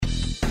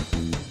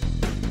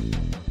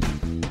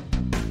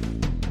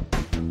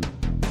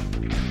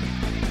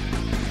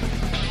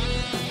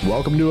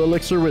Welcome to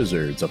Elixir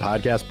Wizards, a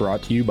podcast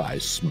brought to you by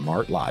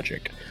Smart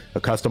Logic, a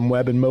custom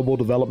web and mobile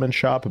development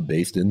shop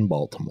based in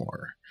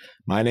Baltimore.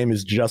 My name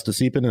is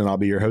Justice Epen, and I'll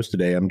be your host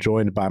today. I'm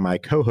joined by my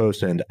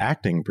co-host and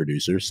acting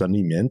producer,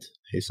 Sundy Mint.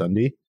 Hey,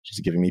 Sundy. She's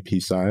giving me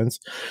peace signs.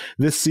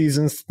 This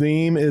season's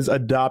theme is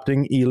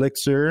Adopting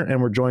Elixir,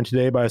 and we're joined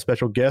today by a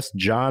special guest,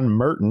 John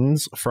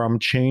Mertens from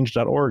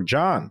Change.org.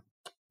 John,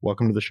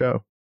 welcome to the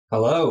show.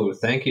 Hello.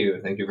 Thank you.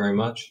 Thank you very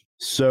much.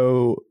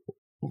 So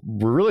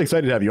we're really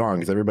excited to have you on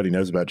because everybody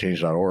knows about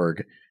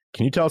Change.org.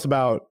 Can you tell us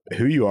about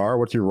who you are,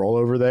 what's your role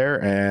over there,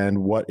 and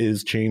what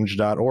is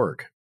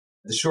Change.org?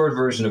 The short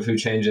version of who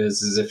Change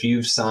is if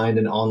you've signed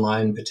an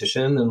online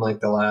petition in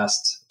like the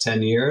last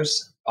 10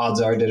 years,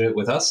 odds are did it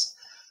with us.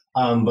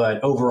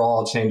 But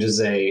overall, Change is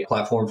a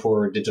platform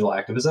for digital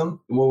activism.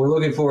 What we're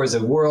looking for is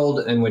a world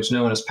in which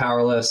no one is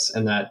powerless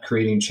and that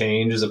creating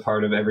change is a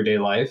part of everyday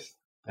life.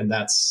 And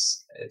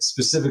that's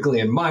specifically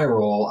in my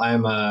role.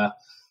 I'm a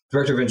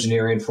director of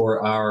engineering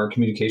for our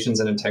communications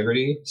and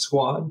integrity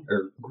squad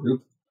or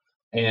group.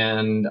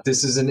 And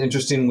this is an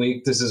interesting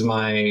week. This is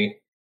my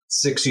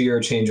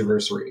 6-year change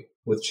anniversary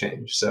with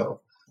Change. So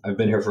I've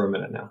been here for a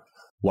minute now.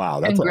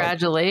 Wow. That's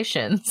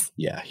Congratulations.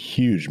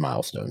 Huge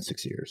milestone,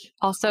 6 years.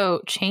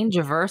 Also, change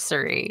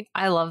anniversary.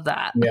 I love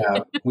that. Yeah,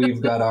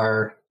 we've got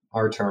our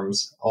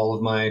terms, all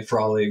of my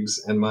froligs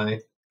and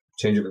my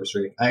change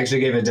anniversary. I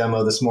actually gave a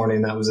demo this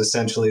morning. That was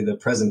essentially the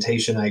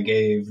presentation I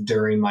gave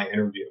during my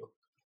interview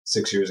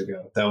 6 years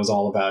ago. That was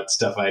all about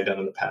stuff I had done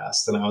in the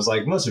past. And I was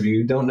like, most of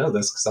you don't know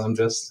this because I'm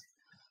just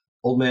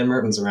old man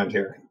Mertens around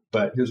here.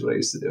 But here's what I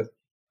used to do.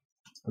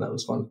 And that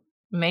was fun.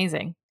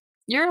 Amazing.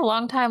 You're a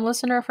longtime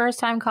listener,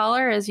 first-time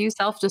caller, as you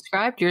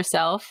self-described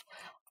yourself.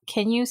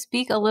 Can you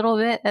speak a little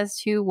bit as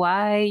to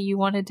why you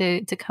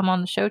wanted to come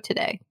on the show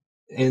today?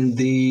 In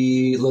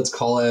the, let's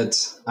call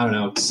it, I don't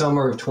know,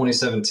 summer of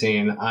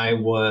 2017, I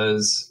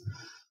was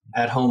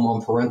at home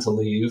on parental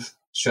leave.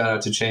 Shout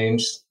out to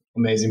Change.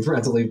 Amazing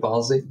parental leave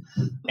policy.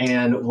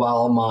 And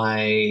while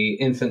my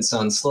infant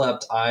son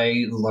slept,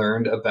 I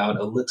learned about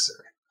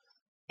Elixir.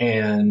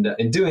 And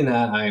in doing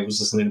that, I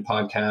was listening to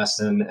podcasts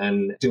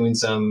and doing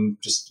some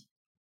just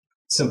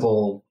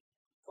simple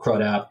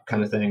CRUD app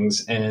kind of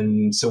things.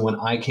 And so when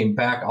I came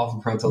back off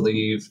of parental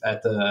leave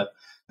at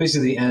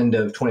basically the end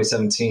of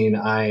 2017,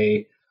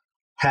 I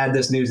had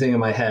this new thing in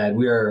my head.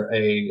 We are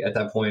at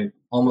that point,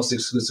 almost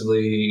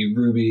exclusively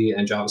Ruby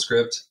and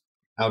JavaScript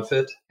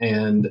outfit.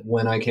 And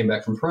when I came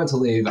back from parental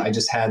leave, I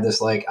just had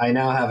this, I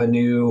now have a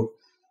new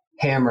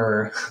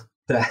hammer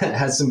that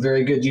has some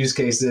very good use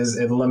cases,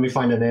 and let me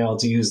find a nail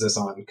to use this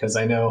on, because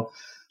I know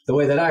the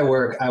way that I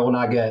work, I will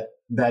not get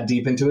that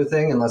deep into a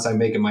thing unless I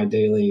make it my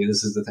daily,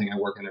 this is the thing I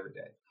work on every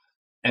day.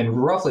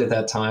 And roughly at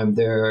that time,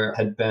 there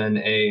had been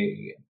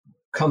a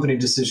company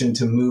decision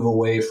to move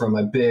away from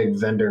a big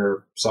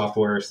vendor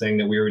software thing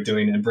that we were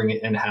doing and bring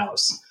it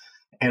in-house.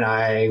 And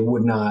I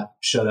would not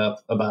shut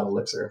up about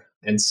Elixir.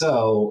 And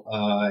so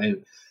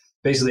and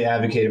basically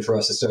advocated for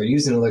us to start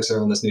using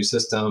Elixir on this new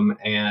system.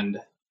 And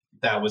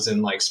that was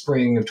in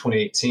spring of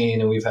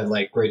 2018. And we've had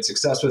great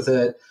success with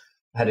it.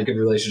 I had a good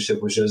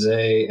relationship with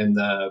Jose and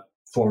the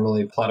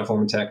formerly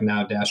Platform Tech,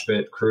 now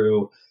Dashbit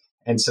crew.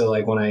 And so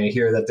when I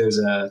hear that there's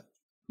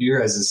your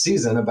guys'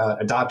 season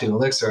about adopting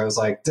Elixir, I was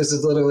like, this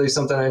is literally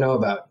something I know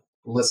about.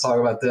 Let's talk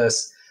about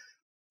this.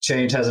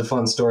 Change has a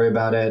fun story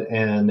about it.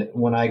 And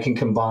when I can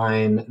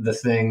combine the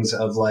things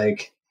of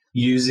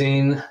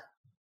using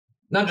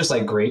not just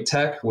great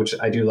tech, which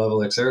I do love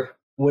Elixir,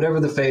 whatever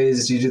the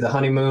phase, you do the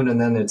honeymoon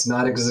and then it's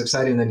not as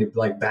exciting, then you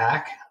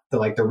back the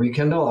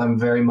rekindle. I'm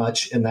very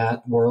much in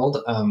that world.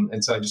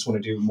 And so I just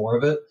want to do more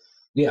of it.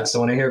 Yeah.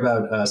 So when I hear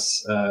about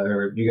us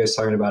or you guys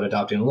talking about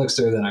adopting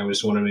Elixir, then I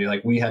just want to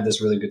be we had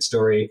this really good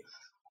story.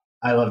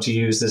 I love to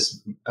use this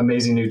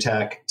amazing new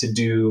tech to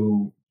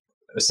do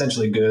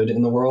essentially good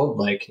in the world,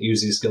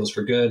 use these skills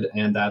for good.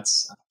 And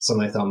that's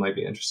something I thought might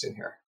be interesting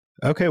here.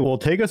 Okay. Well,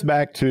 take us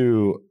back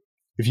to,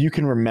 if you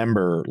can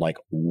remember,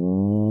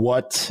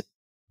 what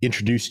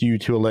introduced you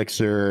to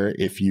Elixir,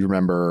 if you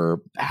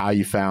remember how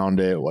you found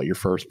it, what your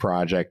first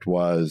project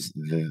was.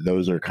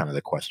 Those are kind of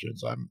the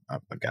questions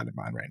I've got in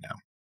mind right now.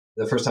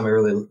 The first time I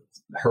really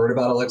heard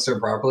about Elixir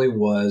properly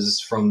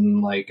was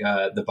from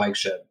the Bike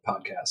Shed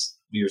podcast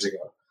years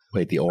ago.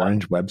 Wait, the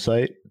Orange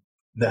website?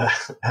 The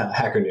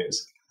Hacker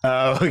News.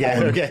 Oh, okay.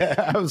 Okay.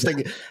 I was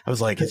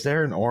like, is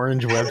there an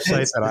Orange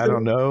website that I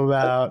don't know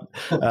about?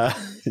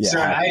 Yeah. So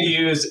I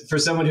use, for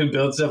someone who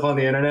builds stuff on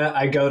the internet,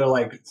 I go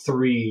to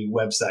 3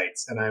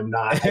 websites, and I'm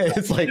not.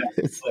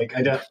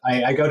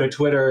 I go to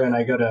Twitter and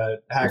I go to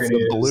Hacker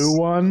News. The blue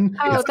one.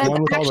 Oh, it's that's the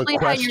one with actually all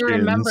the how you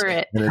remember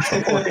it. And it's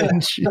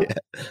orange. Yeah.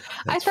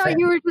 I thought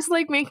you were just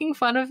making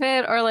fun of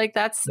it, or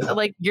that's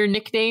your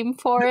nickname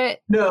for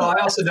it. No,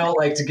 I also don't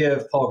like to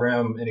give Paul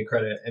Graham any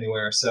credit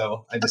anywhere.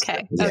 So I just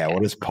yeah.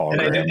 What is Paul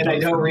Graham? And I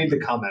don't read the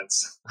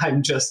comments.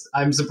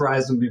 I'm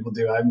surprised when people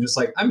do. I'm just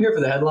I'm here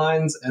for the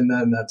headlines, and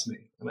then that's me.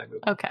 And I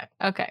move.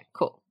 Okay,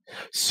 cool.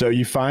 So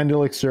you find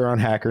Elixir on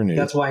Hacker News.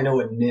 That's why I know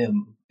what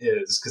NIM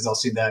is, because I'll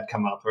see that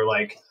come up. Or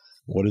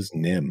what is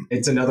NIM?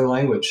 It's another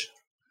language.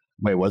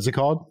 Wait, what's it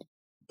called?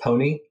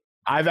 Pony.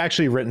 I've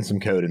actually written some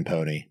code in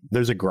Pony.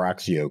 There's a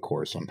Graxio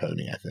course on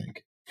Pony, I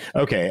think.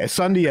 Okay,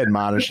 Sunday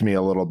admonished me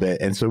a little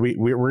bit, and so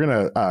we're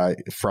gonna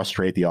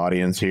frustrate the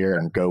audience here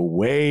and go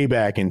way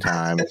back in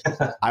time.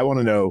 I want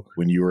to know,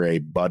 when you were a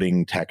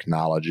budding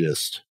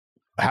technologist,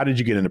 how did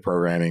you get into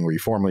programming? Were you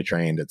formally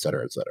trained, et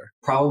cetera, et cetera?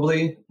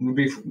 Probably would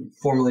be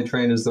formally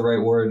trained is the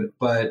right word,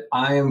 but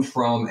I am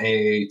from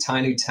a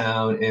tiny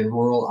town in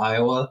rural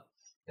Iowa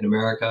in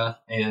America,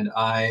 and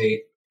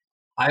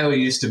Iowa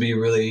used to be a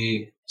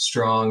really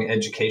strong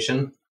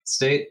education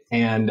state.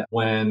 And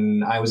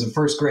when I was in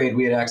first grade,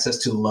 we had access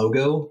to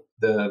Logo,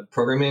 the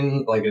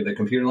programming, like the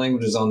computer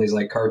languages on these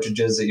like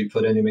cartridges that you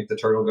put in, you make the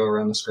turtle go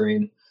around the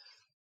screen.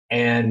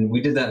 And we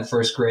did that in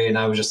first grade, and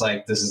I was just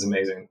like, this is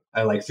amazing.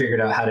 I like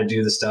figured out how to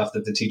do the stuff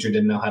that the teacher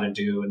didn't know how to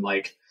do, and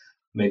like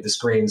made the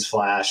screens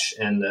flash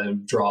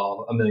and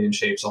draw a million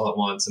shapes all at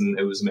once, and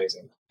it was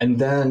amazing. And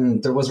then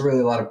there wasn't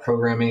really a lot of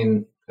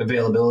programming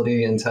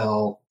availability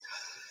until,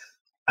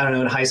 I don't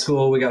know, in high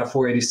school, we got a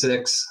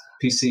 486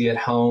 PC at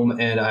home,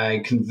 and I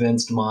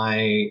convinced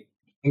my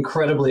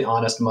incredibly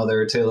honest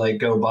mother to like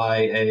go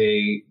buy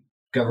a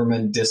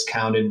government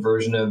discounted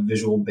version of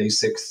Visual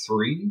Basic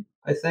 3,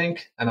 I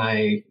think. And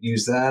I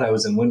used that. I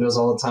was in Windows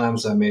all the time,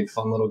 so I made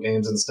fun little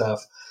games and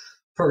stuff,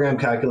 program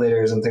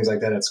calculators and things like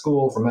that at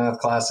school for math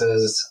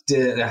classes.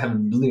 I have,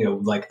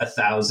 like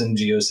 1,000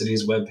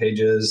 GeoCities web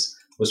pages,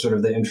 was sort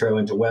of the intro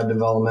into web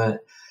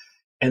development.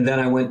 And then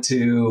I went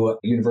to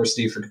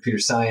University for Computer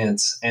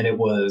Science, and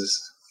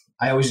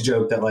I always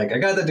joke that like I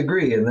got that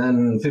degree and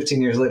then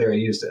 15 years later I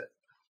used it.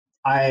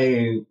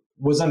 I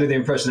was under the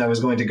impression I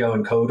was going to go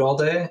and code all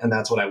day, and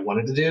that's what I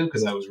wanted to do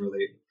because I was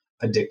really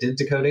addicted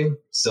to coding,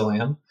 still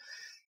am.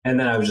 And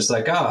then I was just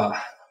like,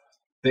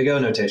 big O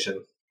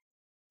notation.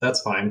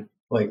 That's fine.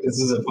 Like, this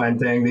is a fine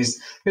thing.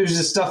 It was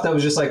just stuff that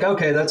was just like,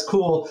 okay, that's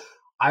cool.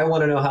 I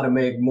want to know how to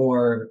make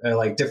more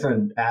like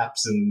different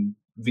apps and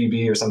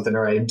VB or something,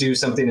 or I do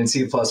something in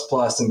C++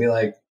 and be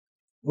like,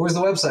 where's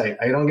the website?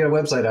 I don't get a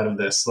website out of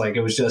this. Like,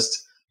 it was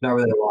just not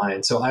really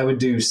aligned. So I would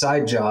do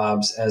side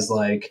jobs as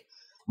like,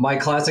 my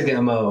classic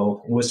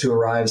MO was to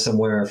arrive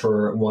somewhere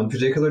for one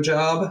particular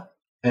job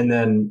and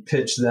then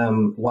pitch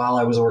them while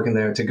I was working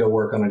there to go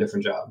work on a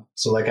different job.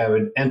 So like I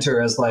would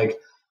enter as like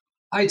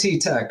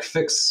IT tech,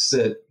 fix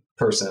it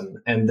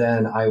person. And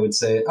then I would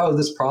say, oh,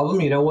 this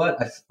problem, you know what?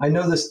 I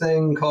know this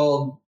thing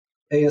called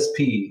ASP,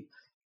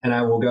 and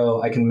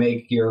I can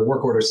make your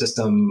work order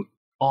system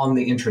on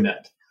the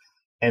intranet.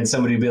 And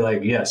somebody would be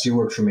like, yes, you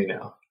work for me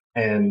now.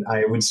 And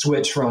I would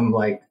switch from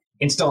like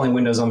installing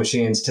Windows on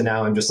machines to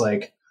now I'm just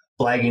like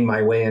blagging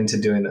my way into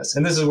doing this.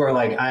 And this is where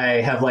like I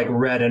have like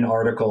read an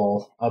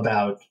article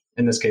about,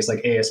 in this case,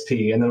 like ASP,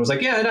 and then was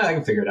like, yeah, no, I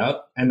can figure it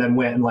out. And then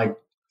went and like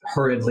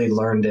hurriedly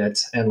learned it.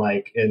 And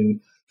like,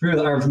 for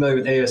people that aren't familiar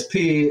with ASP,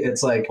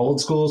 it's like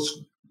old school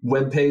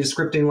web page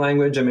scripting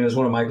language. I mean, it was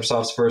one of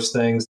Microsoft's first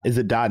things. Is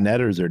it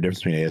 .NET, or is there a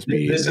difference between ASP?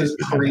 This is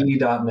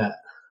pre.NET.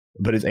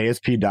 But is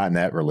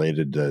ASP.NET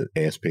related to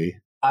ASP?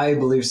 I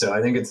believe so.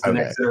 I think it's the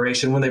next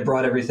iteration when they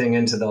brought everything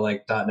into the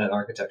like .NET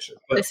architecture.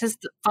 But this is,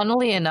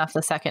 funnily enough,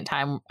 the second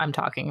time I'm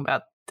talking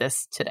about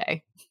this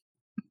today.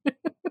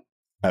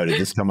 Oh,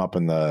 did this come up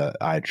in the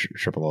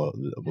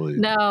IEEE?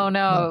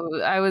 No.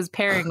 I was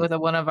pairing with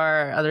one of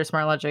our other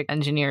Smart Logic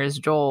engineers,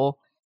 Joel,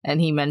 and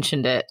he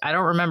mentioned it. I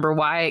don't remember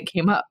why it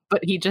came up,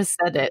 but he just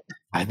said it.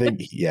 I think,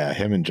 yeah,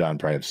 him and John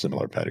probably have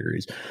similar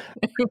pedigrees.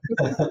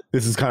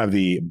 This is kind of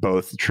the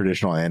both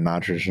traditional and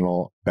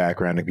non-traditional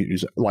background.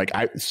 Like,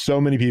 so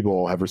many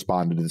people have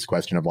responded to this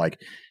question of like,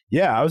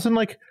 yeah, I was in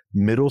like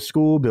middle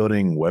school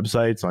building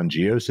websites on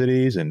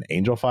GeoCities and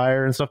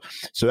Angelfire and stuff.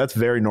 So that's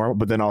very normal.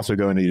 But then also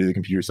going to do the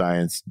computer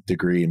science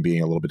degree and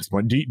being a little bit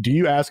disappointed. Do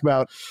you ask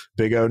about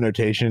Big O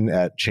notation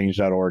at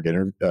change.org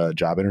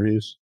job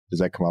interviews? Does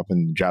that come up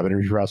in the job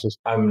interview process?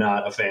 I'm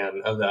not a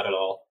fan of that at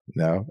all.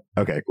 No?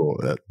 Okay, cool.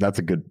 That's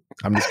a good,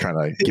 I'm just trying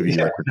to give you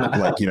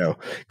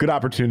good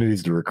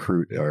opportunities to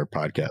recruit our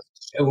podcast.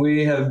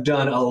 We have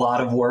done a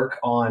lot of work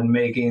on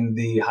making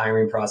the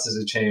hiring process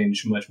of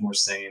change much more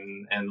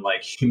sane and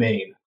like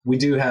humane. We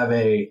do have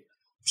a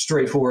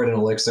straightforward and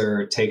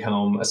Elixir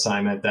take-home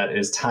assignment that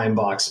is time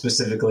boxed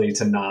specifically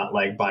to not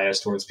like bias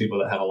towards people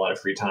that have a lot of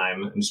free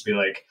time, and just be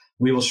like,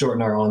 we will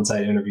shorten our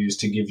on-site interviews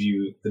to give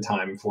you the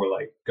time for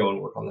like go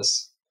and work on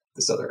this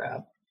other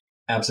app.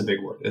 App's a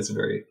big word. It's a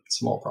very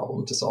small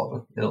problem to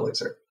solve in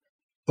Elixir.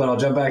 But I'll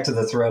jump back to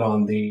the thread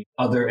on the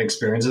other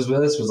experiences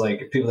with this. Was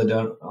like, people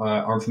that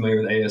aren't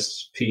familiar with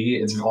ASP,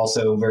 it's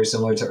also very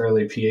similar to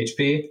early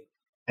PHP,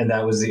 and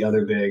that was the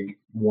other big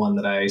one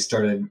that I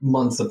started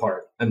months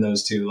apart. And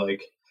those two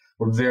like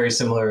were very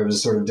similar. It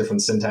was sort of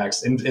different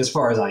syntax, as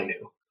far as I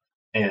knew,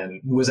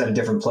 and was at a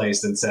different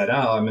place and said,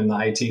 oh, I'm in the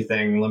IT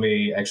thing. Let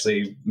me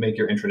actually make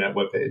your intranet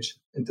webpage,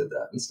 and did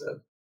that instead.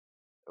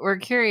 We're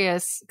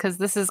curious, because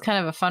this is kind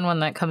of a fun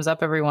one that comes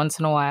up every once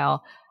in a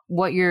while,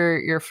 what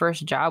your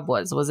first job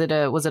was. Was it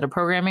a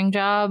programming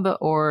job,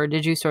 or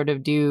did you sort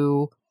of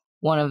do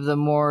one of the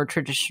more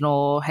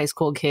traditional high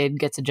school kid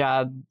gets a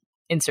job,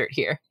 insert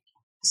here?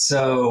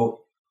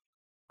 So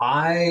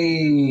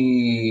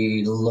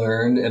I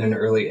learned at an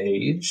early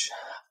age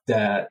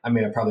that, I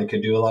mean, I probably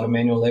could do a lot of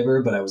manual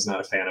labor, but I was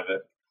not a fan of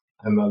it.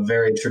 I'm a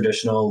very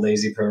traditional,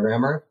 lazy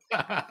programmer.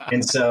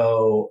 And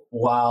so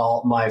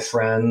while my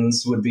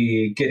friends would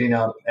be getting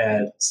up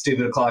at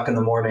stupid o'clock in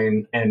the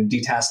morning and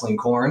detasseling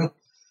corn, which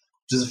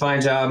is a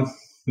fine job,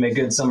 make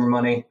good summer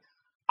money,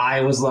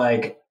 I was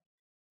like,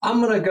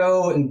 I'm going to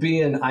go and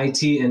be an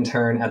IT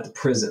intern at the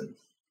prison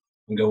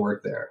and go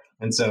work there.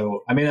 And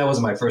so, I mean, that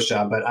wasn't my first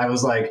job, but I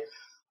was like,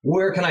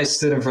 where can I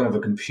sit in front of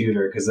a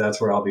computer? Because that's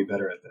where I'll be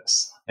better at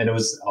this. And it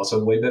was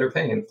also way better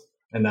paying.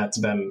 And that's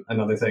been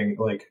another thing,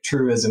 like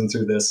truism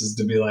through this is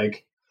to be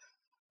like,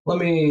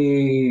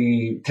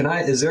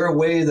 is there a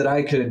way that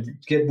I could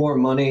get more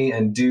money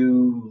and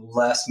do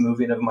less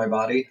moving of my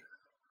body?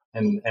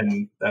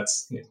 And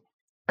that's, you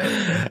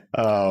know.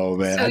 Oh,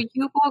 man. So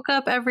you woke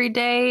up every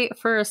day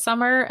for a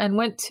summer and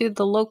went to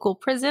the local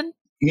prison?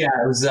 Yeah,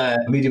 it was a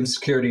medium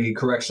security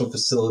correctional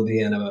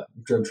facility and a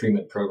drug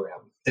treatment program.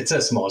 It's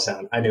a small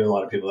town. I knew a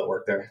lot of people that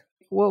worked there.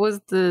 What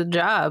was the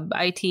job?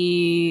 IT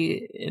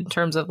in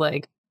terms of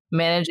like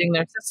managing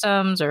their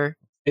systems or?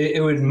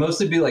 It would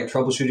mostly be like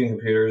troubleshooting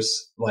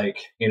computers, like,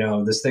 you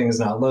know, this thing is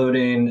not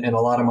loading. And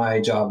a lot of my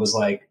job was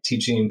like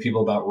teaching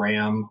people about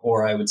RAM,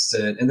 or I would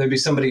sit and there'd be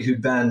somebody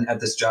who'd been at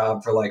this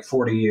job for like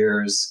 40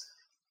 years.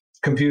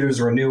 Computers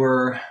were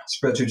newer,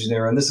 spreadsheets were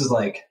newer. And this is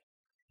like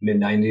mid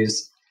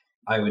 90s.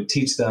 I would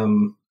teach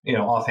them, you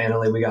know,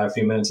 offhandedly, we got a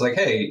few minutes like,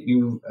 hey,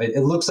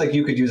 it looks like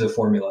you could use a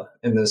formula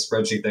in the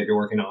spreadsheet that you're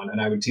working on. And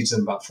I would teach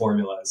them about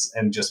formulas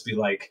and just be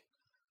like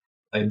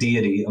a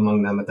deity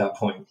among them at that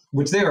point,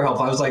 which they were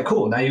helpful. I was like,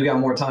 cool, now you got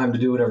more time to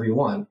do whatever you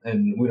want.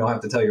 And we don't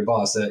have to tell your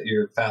boss that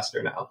you're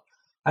faster now.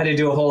 I had to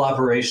do a whole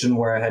operation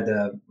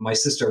where my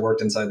sister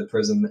worked inside the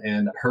prison,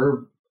 and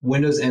her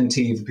Windows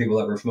NT, for people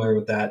that were familiar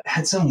with that,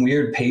 had some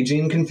weird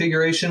paging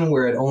configuration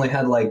where it only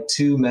had like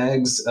 2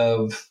 megs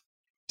of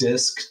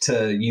disk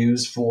to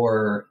use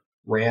for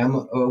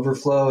RAM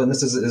overflow. And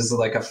this is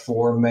like a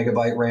 4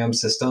 megabyte RAM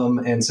system.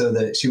 And so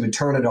that she would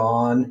turn it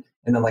on,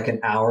 and then like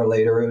an hour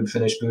later, it would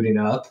finish booting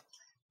up.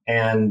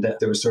 And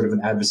there was sort of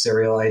an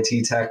adversarial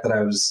IT tech that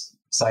I was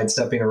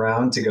sidestepping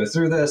around to go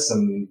through this.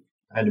 And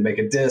I had to make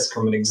a disk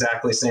from an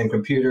exactly same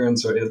computer. And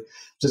so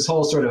this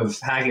whole sort of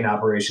hacking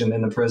operation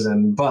in the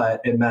prison.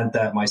 But it meant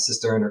that my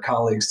sister and her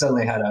colleagues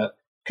suddenly had a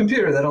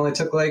computer that only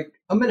took like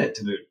a minute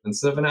to boot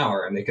instead of an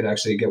hour. And they could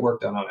actually get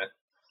work done on it.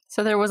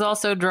 So there was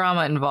also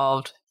drama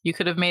involved. You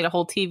could have made a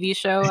whole TV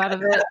show out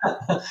of it.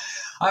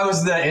 I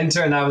was the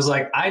intern. I was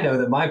like, I know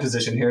that my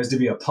position here is to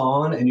be a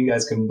pawn, and you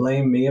guys can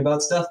blame me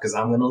about stuff because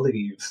I'm going to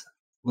leave.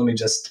 Let me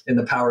just, in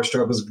the power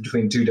struggles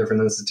between 2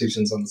 different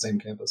institutions on the same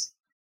campus.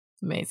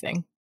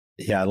 Amazing.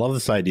 Yeah, I love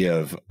this idea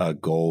of a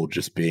goal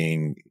just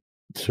being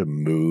to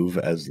move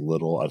as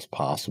little as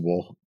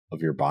possible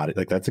of your body.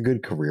 Like, that's a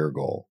good career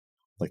goal.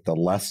 Like, the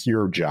less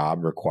your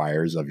job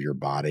requires of your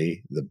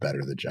body, the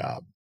better the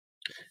job.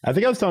 I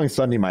think I was telling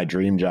Sunday my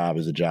dream job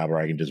is a job where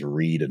I can just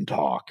read and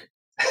talk.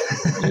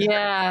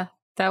 Yeah,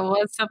 that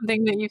was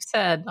something that you've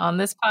said on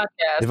this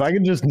podcast. If I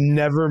can just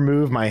never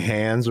move my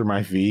hands or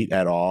my feet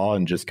at all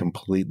and just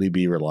completely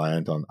be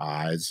reliant on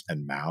eyes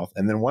and mouth.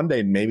 And then one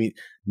day maybe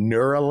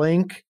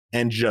Neuralink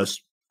and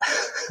just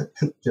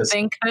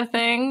think the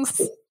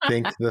things.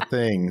 Think the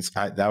things.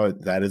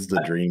 That is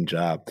the dream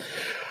job.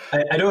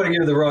 I don't want to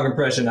give the wrong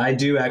impression. I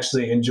do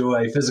actually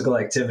enjoy physical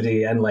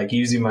activity and like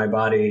using my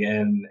body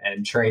and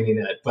training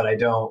it, but I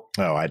don't.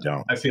 Oh, I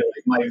don't. I feel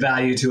like my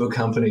value to a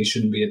company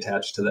shouldn't be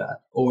attached to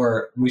that,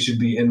 or we should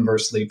be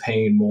inversely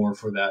paying more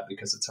for that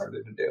because it's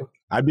harder to do.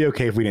 I'd be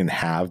okay if we didn't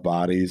have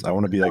bodies. I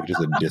want to be like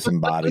just a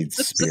disembodied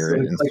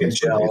spirit. Like a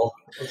gel.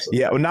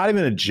 Yeah, well, not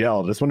even a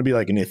gel. I just want to be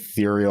like an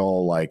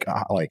ethereal, like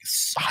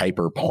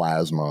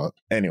hyperplasma.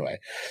 Anyway.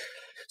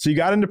 So you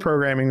got into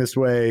programming this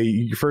way.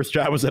 Your first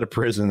job was at a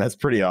prison. That's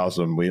pretty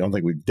awesome. We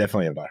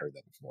definitely have not heard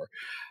that before.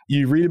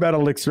 You read about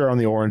Elixir on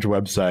the Orange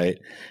website,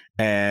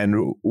 and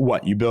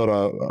you built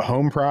a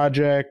home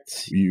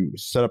project. You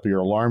set up your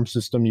alarm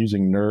system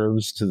using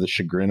Nerves to the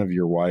chagrin of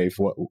your wife.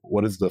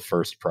 What is the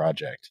first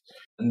project?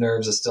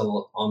 Nerves is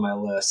still on my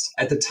list.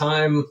 At the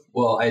time,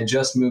 I had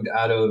just moved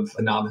out of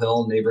a Nob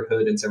Hill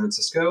neighborhood in San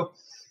Francisco.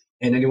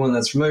 And anyone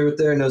that's familiar with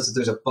there knows that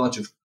there's a bunch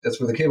of, that's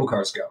where the cable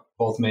cars go.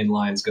 Both main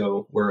lines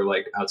were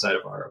like outside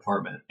of our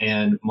apartment.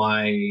 And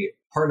my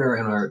partner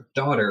and our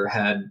daughter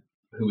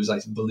who was I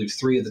believe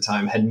 3 at the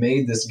time, had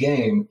made this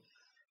game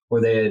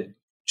where they had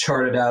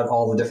charted out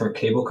all the different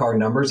cable car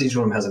numbers. Each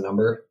one of them has a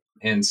number.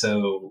 And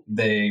so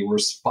they were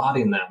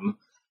spotting them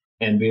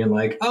and being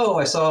like, oh,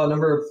 I saw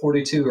number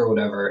 42 or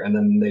whatever. And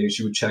then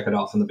she would check it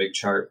off on the big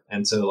chart.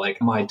 And so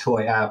like my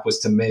toy app was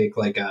to make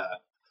like a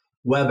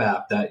web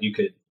app that you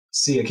could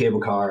see a cable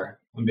car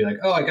and be like,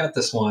 oh, I got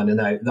this one. And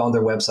on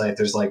their website,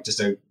 there's like just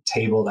a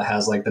table that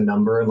has like the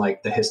number and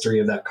like the history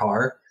of that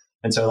car.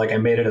 And so like I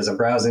made it as a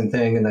browsing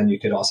thing. And then you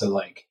could also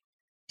like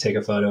take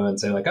a photo and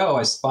say like, oh,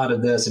 I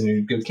spotted this, and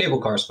you do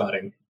cable car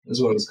spotting.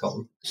 is what it's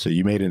called. So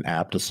you made an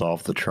app to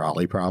solve the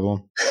trolley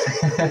problem?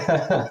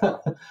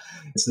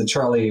 It's the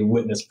Charlie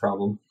witness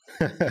problem.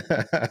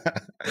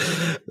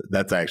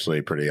 That's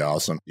actually pretty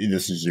awesome.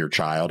 This is your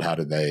child. How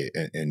did they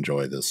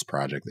enjoy this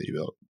project that you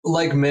built?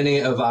 Like many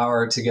of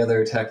our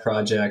together tech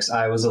projects,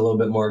 I was a little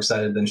bit more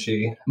excited than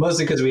she,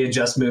 mostly because we had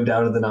just moved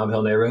out of the Nob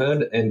Hill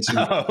neighborhood and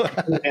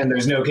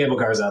there's no cable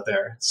cars out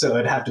there. So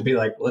it'd have to be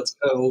like, let's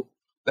go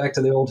back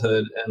to the old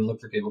hood and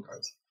look for cable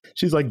cars.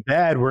 She's like,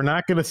 Dad, we're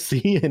not going to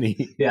see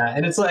any. Yeah.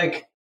 And it's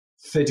like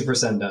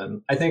 50%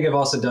 done. I think I've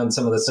also done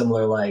some of the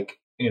similar, like,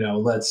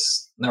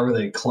 let's not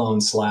really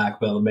clone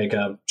Slack, but make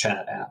a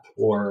chat app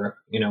or,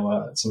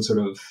 some sort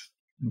of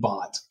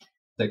bot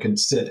that can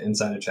sit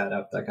inside a chat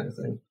app, that kind of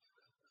thing.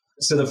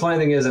 So the funny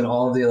thing is, in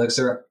all of the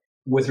Elixir,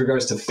 with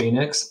regards to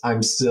Phoenix,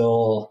 I'm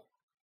still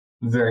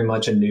very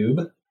much a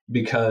noob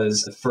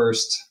because the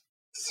first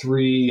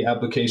 3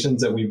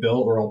 applications that we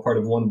built were all part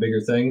of one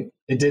bigger thing.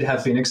 It did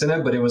have Phoenix in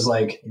it, but it was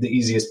like the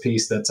easiest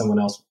piece that someone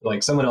else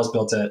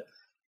built it.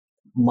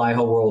 My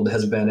whole world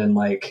has been in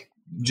like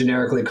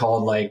generically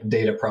called like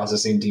data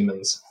processing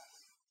demons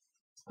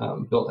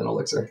built in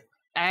Elixir.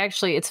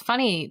 It's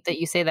funny that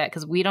you say that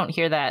because we don't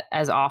hear that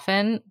as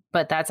often,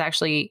 but that's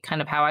actually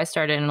kind of how I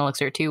started in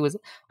Elixir too. Was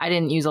I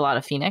didn't use a lot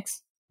of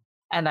Phoenix,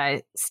 and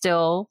I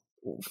still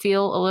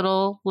feel a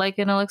little like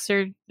an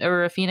Elixir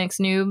or a Phoenix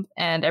noob.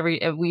 And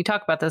we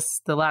talked about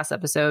this the last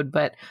episode,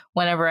 but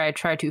whenever I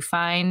try to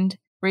find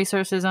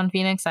resources on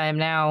Phoenix, I am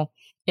now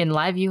in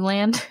LiveView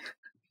land.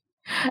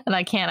 And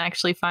I can't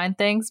actually find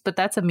things, but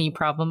that's a me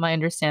problem. I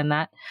understand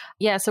that.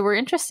 Yeah, so we're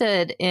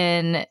interested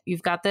in,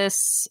 you've got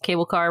this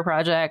cable car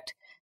project,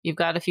 you've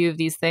got a few of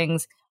these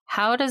things.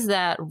 How does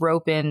that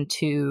rope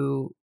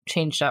into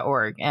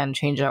Change.org and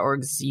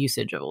Change.org's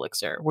usage of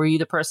Elixir? Were you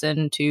the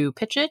person to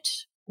pitch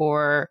it,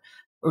 or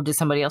did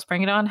somebody else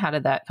bring it on? How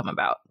did that come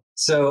about?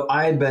 So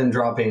I had been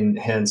dropping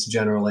hints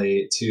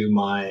generally to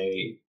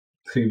my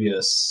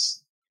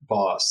previous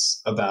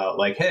boss about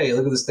like, hey,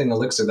 look at this thing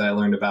Elixir that I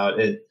learned about.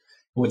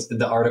 What's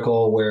the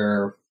article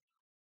where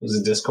it was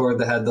a Discord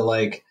that had the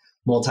like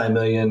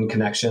multi-million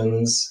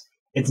connections.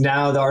 It's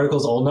now, the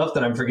article's old enough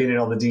that I'm forgetting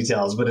all the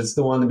details, but it's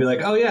the one to be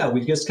like, oh yeah,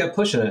 we just kept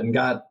pushing it and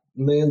got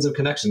millions of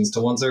connections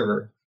to one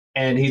server.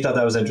 And he thought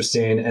that was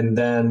interesting. And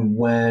then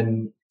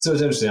so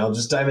it's interesting, I'll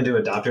just dive into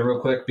Adopter real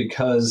quick,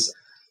 because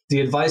the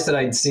advice that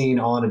I'd seen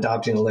on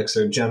adopting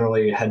Elixir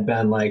generally had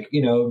been like,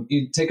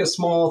 you take a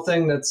small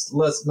thing that's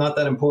not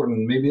that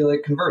important, maybe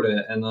like convert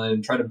it and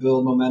then try to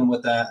build momentum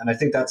with that. And I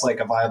think that's like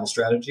a viable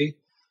strategy.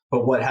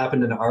 But what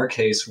happened in our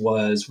case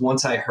was,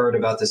 once I heard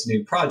about this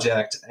new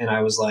project, and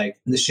I was like,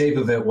 the shape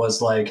of it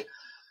was like,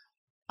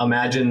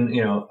 imagine,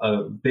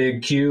 a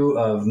big queue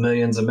of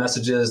millions of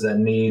messages that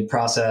need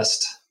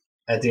processed.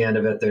 At the end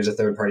of it, there's a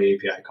third-party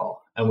API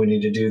call. And we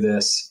need to do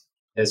this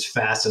as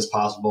fast as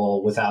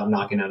possible without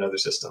knocking out other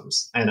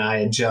systems. And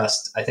I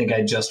think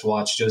I just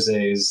watched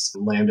Jose's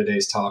Lambda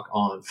Days talk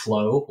on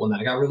Flow when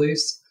that got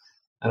released.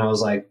 And I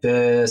was like,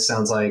 this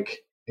sounds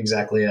like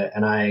exactly it.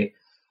 And I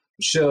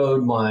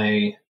showed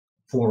my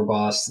former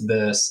boss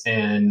this,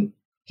 and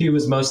he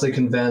was mostly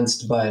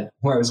convinced. But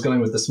where I was going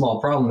with the small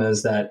problem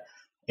is that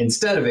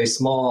instead of a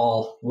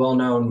small,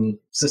 well-known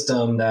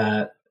system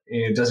that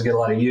doesn't get a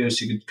lot of use,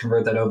 you could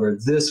convert that over.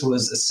 This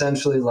was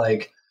essentially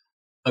like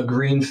a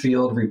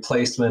greenfield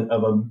replacement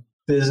of a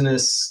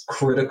business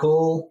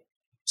critical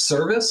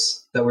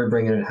service that we're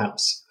bringing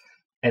in-house.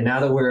 And now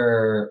that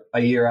we're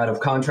a year out of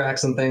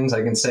contracts and things,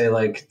 I can say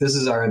like, this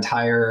is our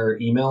entire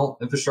email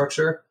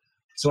infrastructure.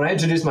 So when I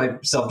introduce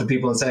myself to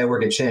people and say I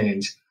work at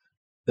Change,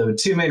 the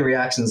 2 main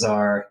reactions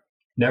are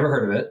never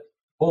heard of it,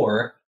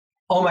 or,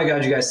 oh my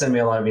God, you guys send me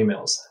a lot of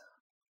emails.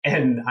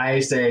 And I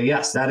say,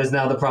 yes, that is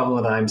now the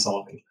problem that I'm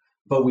solving.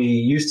 But we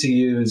used to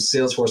use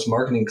Salesforce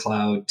Marketing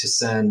Cloud to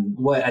send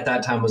what at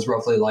that time was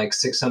roughly like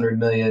 600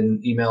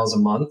 million emails a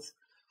month.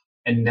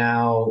 And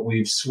now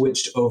we've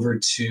switched over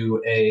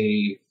to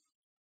a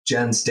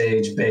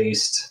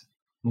GenStage-based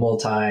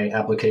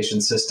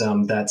multi-application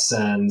system that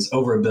sends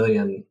over 1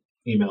 billion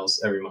emails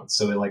every month.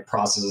 So it like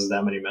processes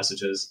that many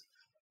messages.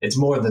 It's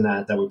more than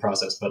that we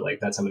process, but like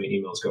that's how many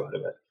emails go out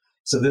of it.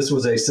 So this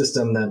was a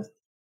system that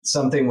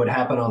something would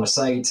happen on a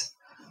site.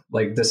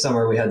 Like this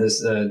summer, we had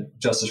this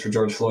Justice for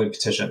George Floyd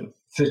petition.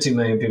 15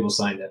 million people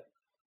signed it.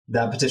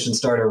 That petition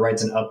starter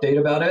writes an update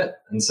about it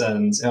and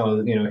sends,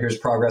 here's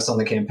progress on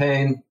the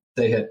campaign.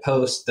 They hit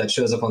post, that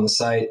shows up on the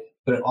site,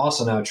 but it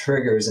also now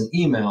triggers an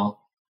email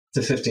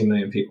to 15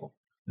 million people.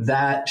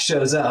 That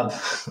shows up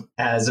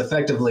as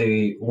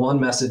effectively one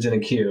message in a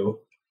queue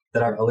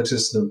that our Elixir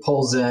system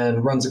pulls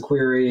in, runs a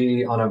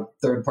query on a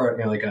third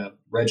party, like a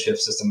Redshift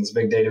system, this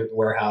big data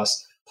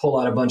warehouse, pull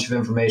out a bunch of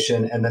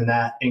information, and then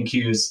that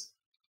enqueues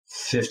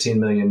 15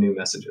 million new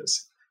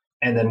messages.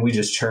 And then we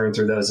just churn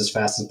through those as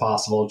fast as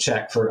possible,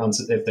 check for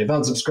if they've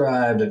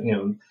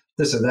unsubscribed,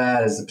 this or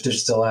that, is the petition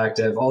still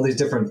active, all these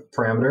different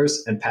parameters,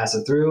 and pass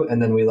it through.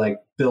 And then we like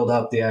build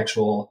up the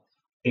actual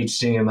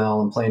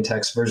HTML and plain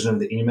text version of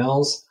the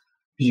emails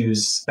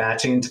use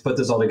batching to put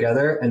this all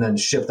together and then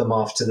ship them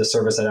off to the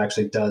service that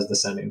actually does the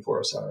sending for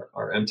us,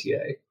 our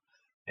MTA.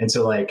 And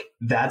so like,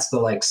 that's the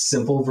like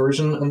simple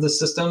version of the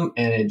system.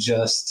 And it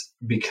just,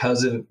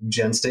 because of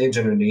GenStage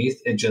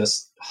underneath, it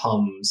just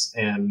hums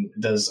and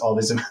does all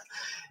these,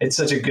 it's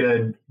such a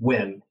good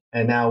win.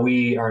 And now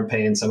we aren't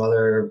paying some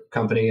other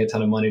company a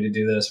ton of money to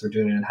do this. We're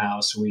doing it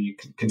in-house. We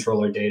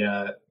control our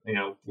data.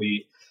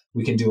 We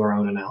can do our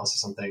own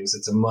analysis on things.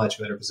 It's a much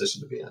better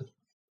position to be in.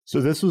 So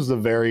this was the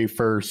very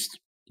first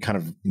kind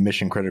of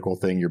mission critical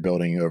thing you're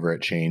building over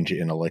at Change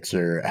in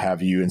Elixir.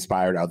 Have you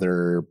inspired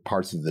other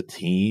parts of the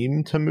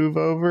team to move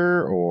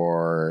over,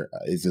 or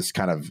is this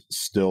kind of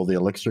still the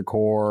Elixir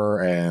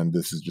core and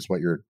this is just what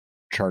you're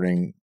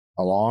charting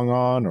along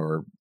on,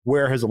 or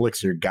where has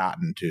Elixir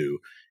gotten to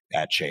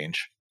at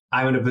Change?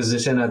 I'm in a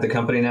position at the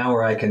company now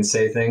where I can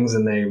say things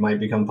and they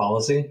might become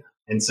policy.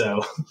 And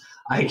so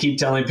I keep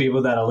telling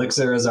people that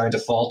Elixir is our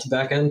default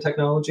backend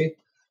technology.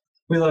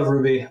 We love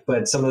Ruby,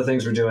 but some of the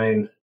things we're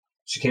doing,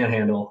 she can't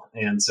handle.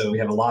 And so we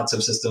have lots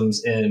of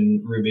systems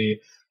in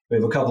Ruby. We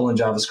have a couple in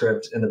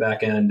JavaScript in the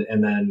backend.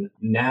 And then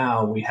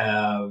now we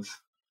have,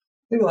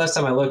 I think the last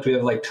time I looked, we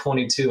have like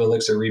 22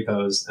 Elixir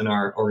repos in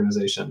our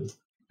organization,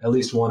 at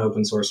least one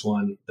open source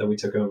one that we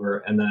took over.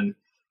 And then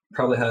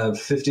probably have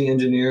 50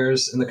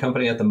 engineers in the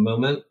company at the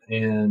moment,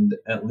 and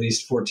at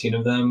least 14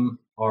 of them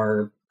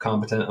are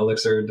competent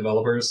Elixir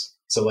developers.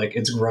 So like,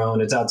 it's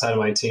grown, it's outside of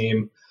my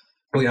team.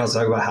 We can also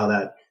talk about how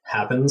that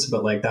happens,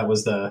 but like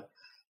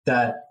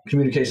that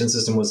communication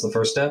system was the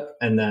first step.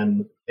 And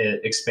then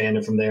it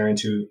expanded from there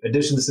into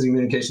additions to the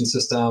communication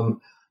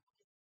system.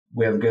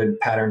 We have a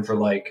good pattern for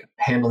like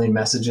handling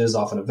messages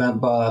off an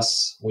event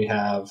bus. We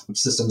have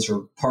systems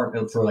for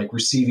like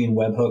receiving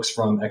webhooks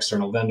from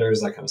external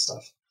vendors, that kind of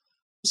stuff.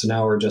 So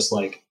now we're just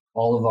like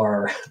all of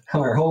our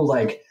whole,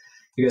 like,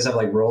 you guys have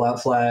like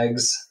rollout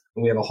flags.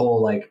 We have a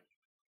whole like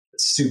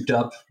souped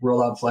up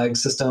rollout flag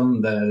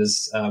system that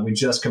is, we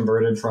just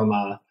converted from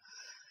a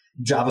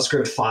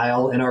JavaScript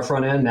file in our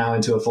front end now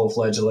into a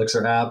full-fledged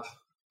Elixir app.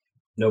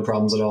 No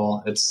problems at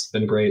all. It's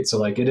been great. So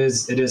like it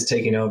is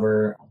taking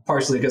over,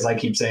 partially because I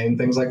keep saying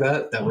things like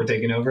that we're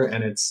taking over,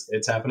 and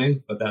it's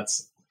happening, but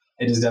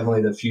it is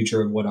definitely the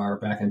future of what our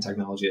backend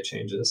technology at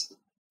Change is.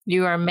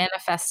 You are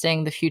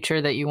manifesting the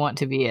future that you want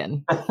to be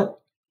in,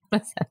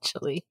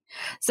 essentially.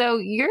 So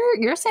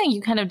you're saying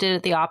you kind of did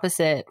it the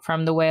opposite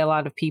from the way a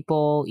lot of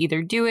people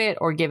either do it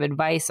or give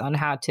advice on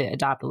how to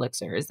adopt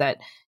Elixir. Is that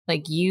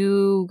like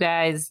you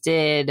guys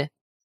did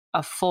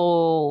a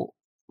full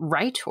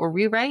write or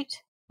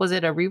rewrite? Was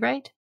it a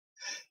rewrite?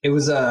 It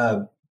was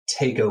a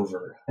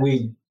takeover.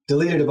 We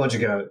deleted a bunch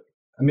of code.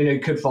 I mean,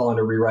 it could fall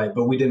under rewrite,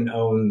 but we didn't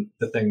own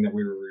the thing that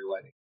we were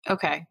rewriting.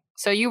 Okay.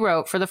 So you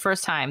wrote for the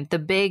first time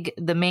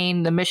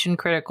the mission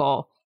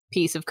critical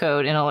piece of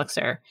code in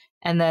Elixir,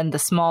 and then the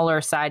smaller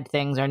side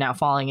things are now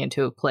falling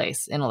into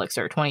place in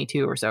Elixir,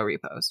 22 or so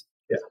repos.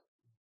 Yeah.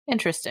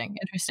 Interesting.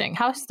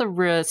 How's the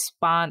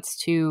response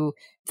to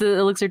the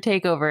Elixir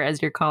takeover,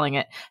 as you're calling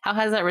it? How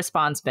has that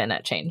response been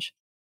at Change?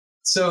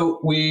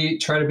 So we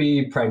try to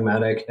be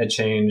pragmatic at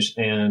Change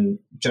and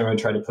generally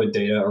try to put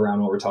data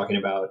around what we're talking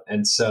about.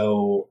 And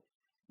so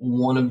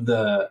one of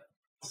the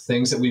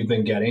things that we've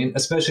been getting,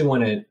 especially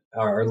when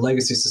our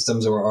legacy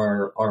systems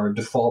or our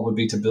default would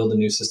be to build a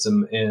new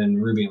system in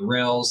Ruby on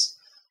Rails.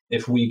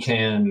 If we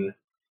can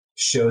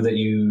show that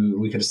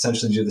we could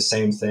essentially do the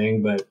same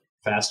thing, but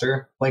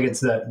faster, like it's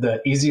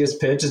the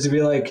easiest pitch is to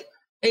be like,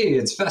 hey,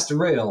 it's faster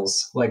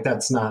Rails. Like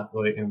that's not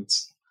like,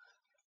 it's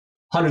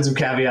hundreds of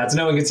caveats.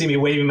 No one can see me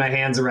waving my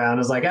hands around.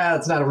 It's like,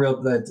 it's not a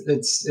real,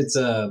 it's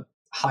a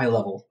high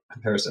level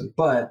comparison.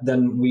 But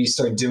then we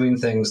start doing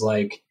things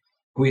like,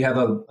 we have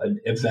an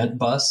event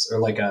bus or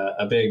like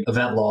a big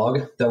event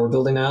log that we're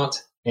building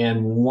out.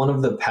 And one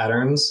of the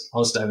patterns,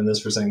 I'll just dive into this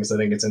for a second because I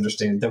think it's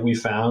interesting, that we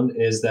found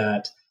is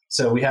that,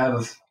 so we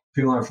have,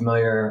 people aren't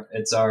familiar,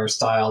 it's our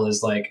style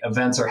is like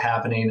events are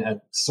happening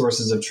at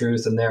sources of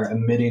truth and they're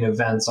emitting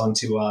events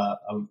onto a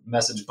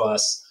message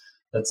bus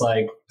that's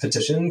like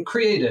petition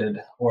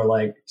created or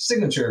like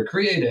signature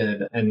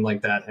created and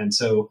like that. And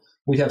so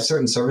we have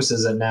certain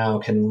services that now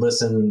can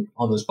listen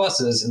on those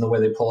buses, and the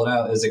way they pull it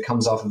out is it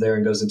comes off of there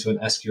and goes into an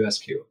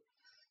SQS queue.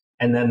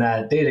 And then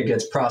that data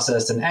gets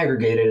processed and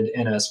aggregated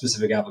in a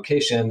specific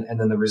application, and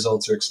then the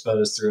results are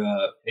exposed through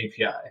a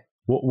API.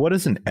 What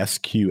is an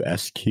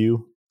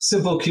SQS?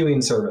 Simple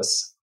queuing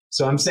service.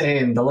 So I'm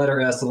saying the letter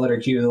S, the letter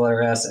Q, the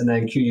letter S, and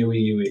then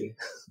QUEUE.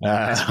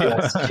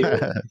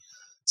 SQS.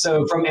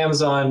 So from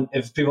Amazon,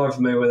 if people aren't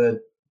familiar with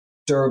it,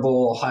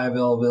 durable, high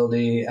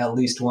availability, at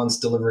least once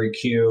delivery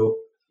queue.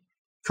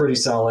 Pretty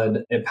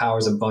solid. It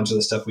powers a bunch of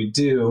the stuff we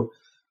do.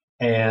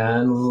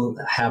 And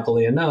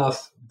happily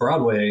enough,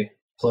 Broadway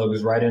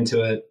plugs right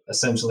into it,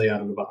 essentially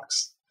out of the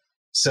box.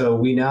 So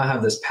we now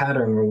have this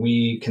pattern where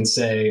we can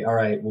say, all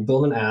right, we'll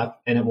build an app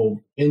and it will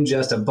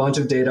ingest a bunch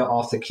of data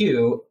off the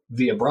queue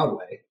via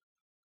Broadway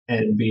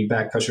and be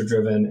back pressure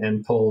driven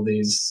and pull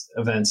these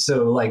events.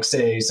 So like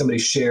say somebody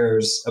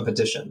shares a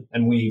petition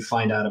and we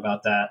find out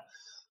about that.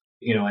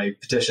 a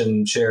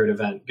petition shared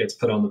event gets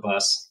put on the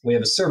bus. We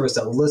have a service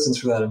that listens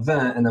for that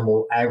event, and then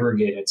we'll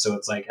aggregate it. So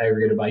it's like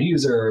aggregated by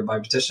user or by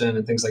petition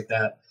and things like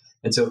that.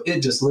 And so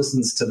it just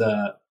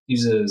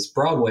uses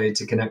Broadway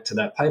to connect to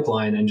that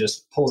pipeline and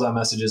just pulls out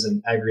messages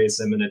and aggregates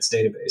them in its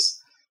database.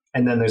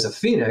 And then there's a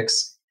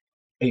Phoenix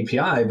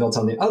API built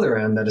on the other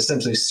end that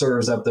essentially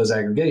serves up those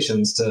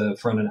aggregations to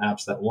front-end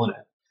apps that want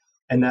it.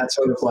 And that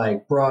sort of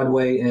like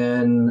Broadway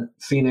in,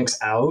 Phoenix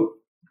out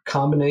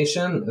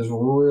combination is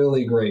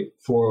really great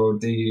for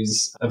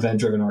these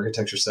event-driven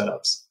architecture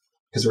setups,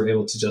 because we're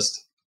able to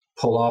just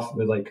pull off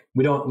with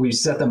we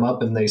set them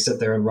up and they sit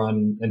there and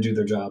run and do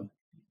their job.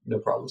 No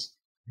problems.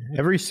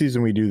 Every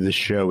season we do this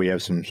show, we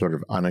have some sort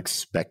of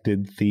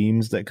unexpected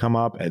themes that come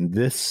up. And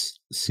this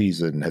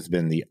season has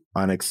been the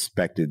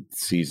unexpected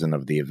season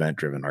of the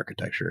event-driven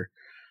architecture.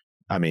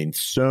 I mean,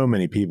 so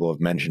many people have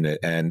mentioned it.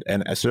 And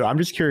so I'm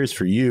just curious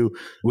for you,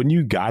 when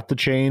you got the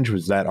change,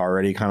 was that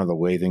already kind of the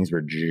way things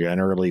were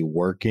generally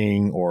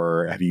working,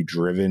 or have you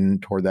driven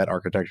toward that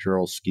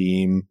architectural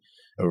scheme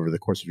over the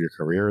course of your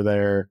career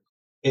there?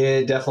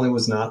 It definitely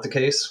was not the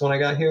case when I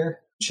got here.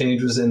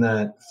 Change was in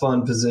that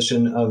fun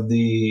position of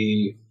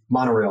the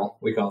monorail,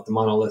 we call it the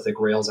monolithic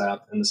Rails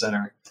app in the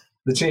center.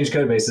 The change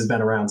code base has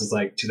been around since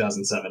like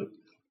 2007.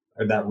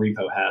 Or that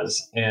repo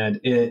has.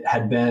 And it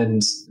had been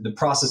the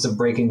process of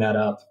breaking that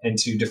up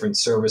into different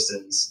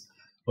services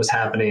was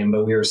happening,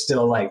 but we were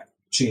still like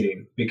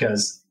cheating,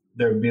 because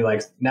there would be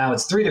like, now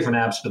it's 3 different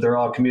apps, but they're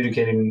all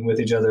communicating with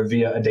each other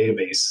via a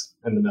database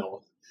in the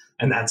middle.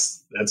 And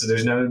that's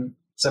there's no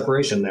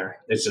separation there.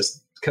 It's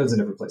just codes in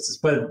different places.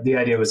 But the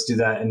idea was to do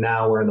that. And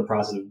now we're in the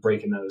process of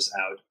breaking those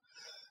out.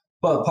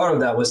 But part of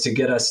that was to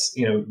get us,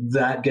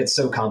 that gets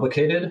so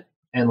complicated.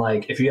 And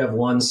like, if you have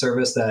one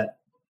service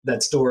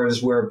that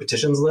stores where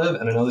petitions live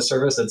and another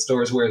service that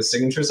stores where the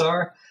signatures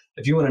are,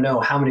 if you want to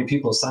know how many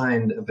people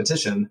signed a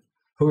petition,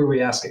 who are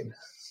we asking?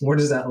 Where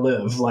does that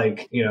live?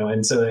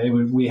 And so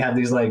we had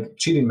these like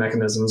cheating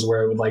mechanisms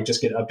where it would like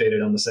just get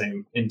updated on the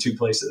same in 2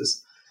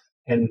 places.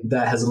 And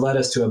that has led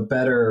us to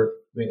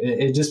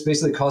it just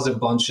basically caused a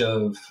bunch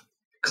of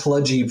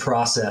kludgy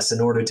process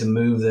in order to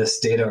move this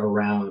data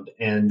around.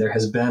 And there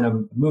has been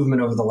a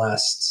movement over the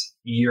last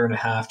year and a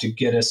half to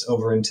get us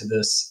over into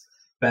this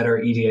better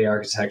EDA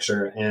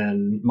architecture.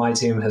 And my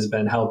team has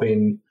been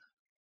helping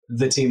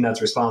the team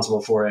that's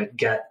responsible for it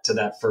get to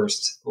that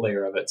first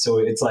layer of it. So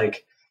it's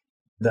like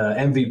the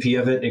MVP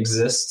of it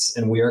exists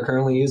and we are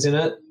currently using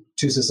it.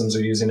 2 systems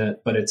are using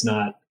it, but it's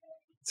not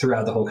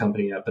throughout the whole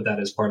company yet, but that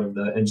is part of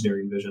the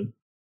engineering vision.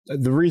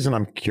 The reason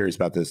I'm curious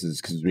about this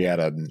is because we had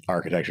an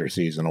architecture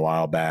season a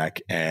while back,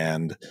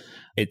 and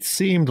it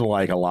seemed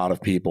like a lot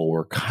of people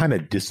were kind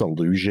of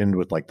disillusioned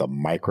with like the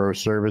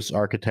microservice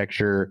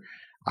architecture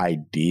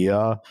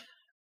idea.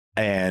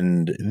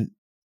 And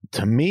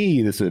to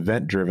me, this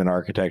event-driven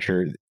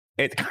architecture,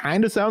 it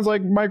kind of sounds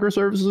like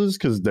microservices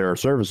because there are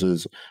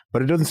services,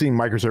 but it doesn't seem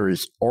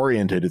microservice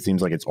oriented. It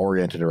seems like it's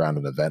oriented around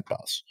an event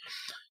bus.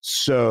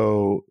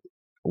 So,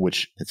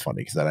 which it's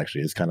funny because that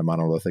actually is kind of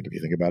monolithic if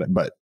you think about it.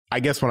 But I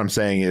guess what I'm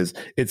saying is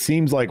it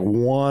seems like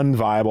one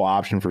viable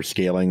option for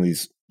scaling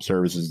these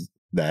services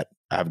that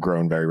have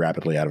grown very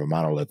rapidly out of a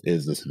monolith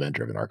is this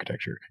event-driven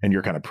architecture. And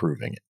you're kind of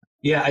proving it.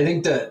 Yeah, I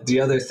think that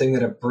the other thing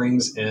that it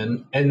brings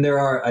in, and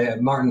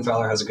Martin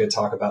Fowler has a good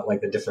talk about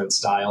like the different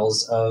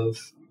styles of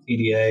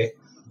EDA,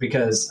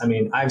 because I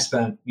mean, I've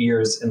spent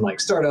years in like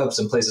startups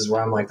and places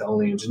where I'm like the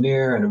only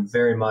engineer, and I'm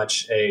very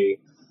much a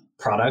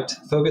product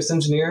focused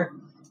engineer.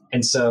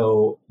 And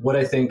so what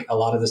I think a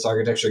lot of this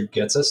architecture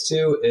gets us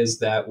to is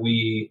that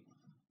we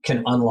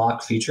can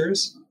unlock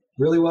features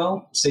really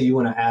well. Say you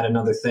want to add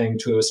another thing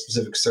to a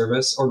specific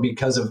service or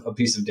because of a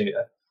piece of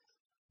data.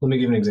 Let me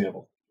give you an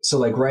example. So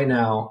like right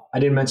now, I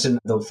didn't mention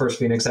the first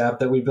Phoenix app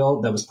that we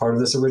built that was part of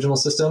this original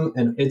system.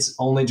 And its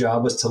only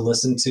job was to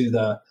listen to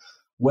the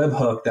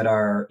webhook that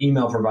our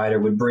email provider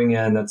would bring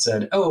in that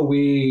said, oh,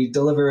 we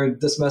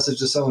delivered this message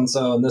to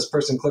so-and-so, and this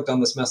person clicked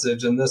on this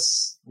message, and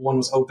this one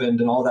was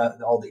opened, and all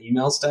the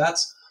email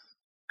stats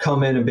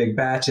come in big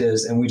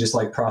batches, and we just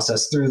like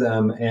process through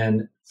them.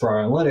 And for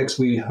our analytics,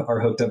 we are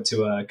hooked up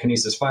to a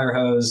Kinesis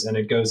Firehose, and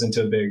it goes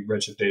into a big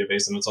Redshift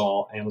database, and it's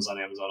all Amazon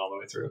all the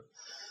way through.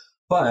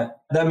 But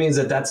that means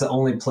that that's the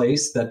only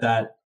place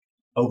that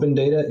open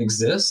data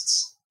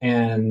exists.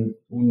 And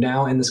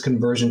now in this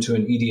conversion to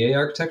an EDA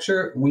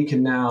architecture, we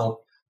can now,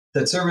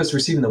 that service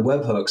receiving the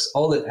webhooks,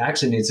 all it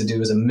actually needs to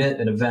do is emit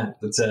an event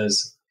that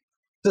says,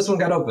 this one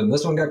got opened,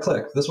 this one got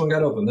clicked, this one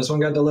got opened, this one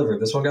got delivered,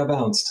 this one got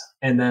bounced.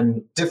 And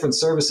then different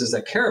services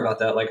that care about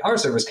that, like our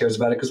service cares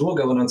about it because we'll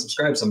go and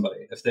unsubscribe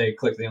somebody if they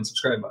click the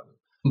unsubscribe button.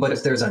 But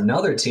if there's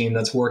another team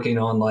that's working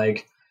on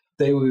like,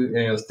 they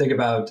think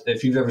about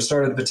if you've ever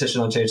started a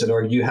petition on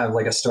change.org, you have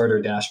like a starter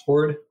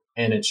dashboard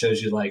and it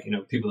shows you like,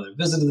 people that have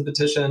visited the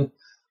petition.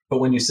 But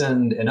when you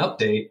send an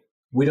update,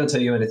 we don't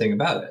tell you anything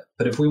about it.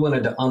 But if we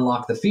wanted to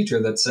unlock the feature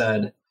that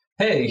said,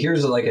 hey,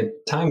 here's like a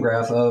time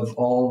graph of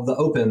all the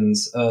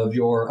opens of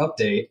your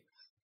update,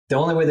 the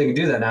only way they can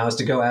do that now is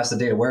to go ask the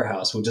data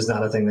warehouse, which is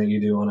not a thing that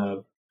you do on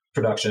a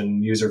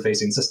production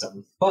user-facing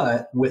system.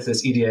 But with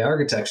this EDA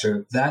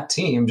architecture, that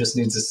team just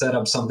needs to set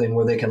up something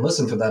where they can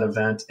listen for that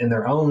event in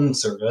their own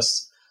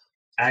service,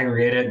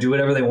 aggregate it, do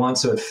whatever they want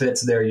so it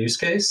fits their use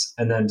case,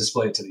 and then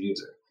display it to the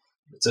user.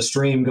 It's a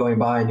stream going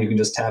by and you can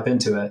just tap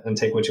into it and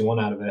take what you want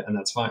out of it, and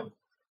that's fine.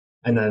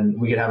 And then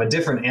we could have a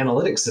different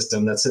analytics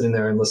system that's sitting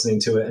there and listening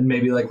to it and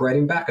maybe like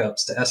writing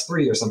backups to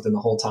S3 or something the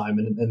whole time.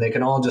 And they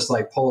can all just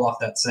like pull off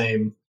that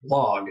same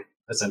log,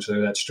 essentially,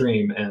 or that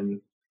stream, and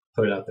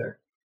put it out there.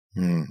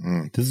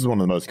 Mm-hmm. This is one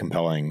of the most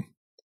compelling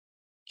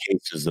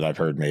cases that I've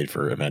heard made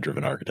for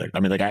event-driven architect. I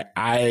mean, like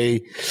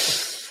I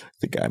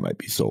think I might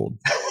be sold.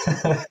 This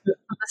is like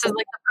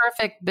the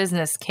perfect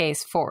business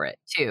case for it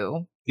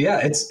too.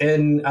 Yeah,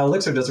 and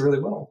Elixir does it really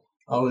well.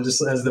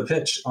 Just as the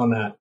pitch on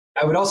that.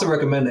 I would also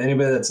recommend to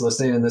anybody that's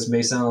listening, and this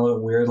may sound a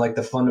little weird, like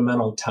the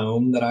fundamental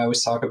tone that I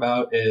always talk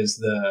about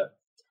is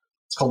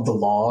it's called The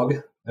Log.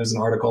 There's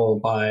an article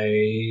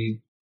by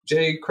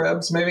Jay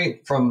Krebs,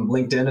 maybe, from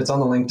LinkedIn. It's on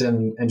the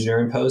LinkedIn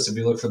engineering post. If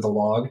you look for The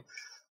Log,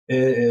 it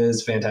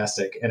is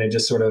fantastic. And it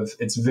just sort of,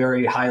 it's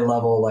very high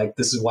level, like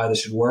this is why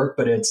this should work,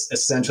 but it's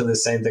essentially the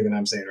same thing that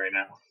I'm saying right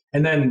now.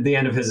 And then the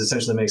end of his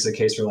essentially makes the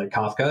case for like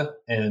Kafka.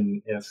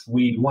 And if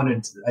we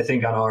wanted, I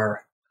think on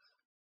our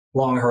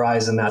long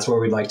horizon, that's where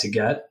we'd like to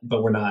get,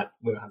 but we don't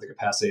have the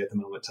capacity at the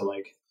moment to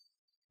like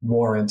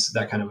warrant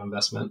that kind of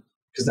investment,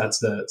 because that's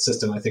the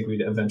system I think we'd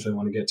eventually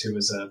want to get to,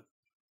 is a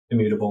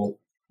immutable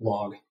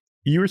log.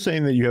 You were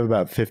saying that you have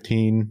about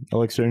 15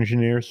 Elixir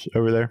engineers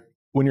over there.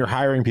 When you're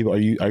hiring people, are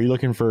you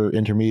looking for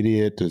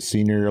intermediate to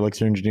senior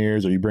Elixir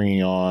engineers? Are you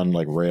bringing on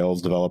like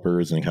Rails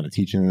developers and kind of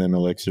teaching them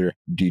Elixir?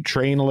 Do you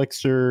train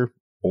Elixir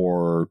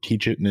or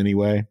teach it in any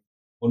way?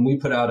 When we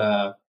put out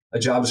a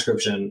job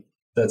description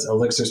that's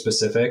Elixir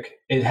specific,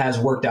 it has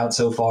worked out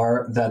so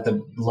far that the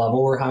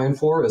level we're hiring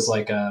for is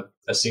like a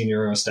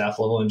senior or a staff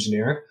level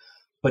engineer.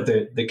 But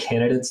the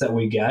candidates that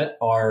we get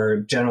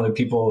are generally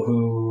people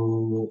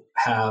who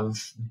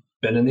have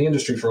been in the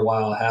industry for a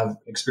while, have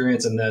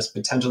experience in this,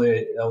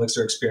 potentially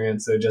Elixir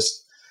experience.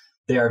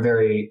 They are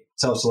very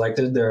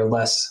self-selected. There are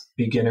less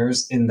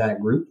beginners in that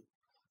group.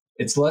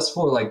 It's less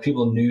for like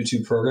people new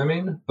to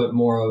programming, but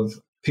more of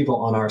people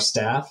on our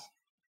staff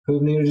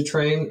who've needed to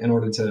train in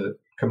order to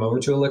come over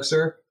to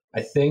Elixir.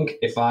 I think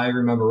if I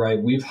remember right,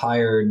 we've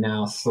hired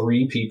now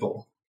 3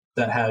 people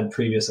that had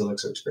previous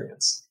Elixir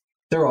experience.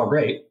 They're all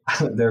great.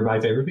 They're my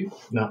favorite people.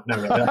 Not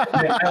really.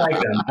 I like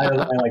them. I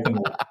like them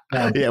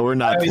all. Yeah, we're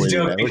not. I always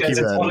joke because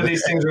it's one of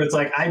these things where it's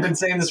like, I've been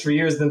saying this for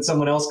years, then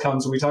someone else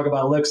comes and we talk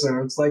about Elixir,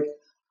 and it's like,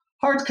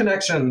 heart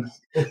connection.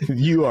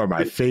 You are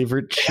my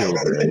favorite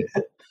children.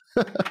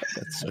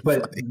 So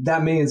but funny.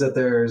 That means that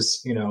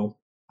there's,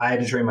 I had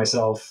to train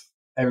myself.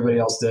 Everybody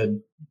else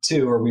did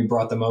too, or we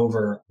brought them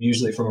over,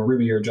 usually from a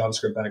Ruby or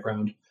JavaScript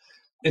background.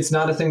 It's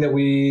not a thing that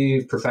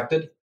we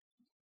perfected.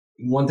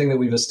 One thing that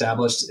we've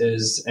established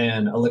is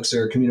an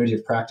Elixir community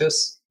of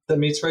practice that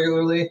meets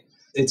regularly.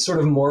 It's sort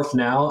of morphed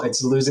now.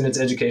 It's losing its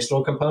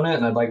educational component,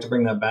 and I'd like to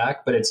bring that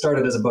back. But it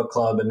started as a book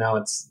club, and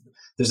now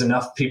there's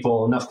enough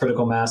people, enough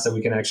critical mass that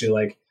we can actually,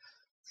 like,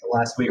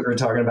 last week we were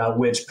talking about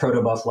which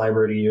protobuf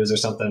library to use or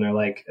something, or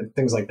like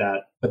things like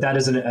that. But that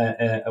isn't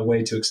a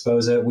way to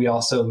expose it. We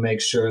also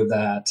make sure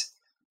that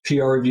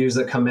PR reviews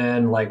that come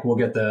in, like we'll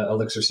get the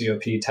Elixir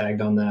COP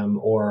tagged on them,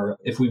 or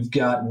if we've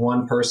got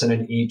one person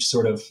in each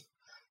sort of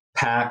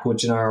pack,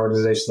 which in our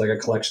organization is like a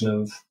collection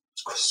of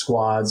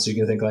squads, so you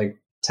can think like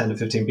 10 to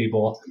 15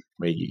 people.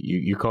 Wait,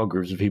 you call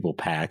groups of people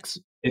packs?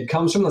 It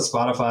comes from the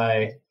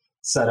Spotify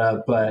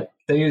setup, but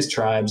they use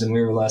tribes, and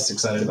we were less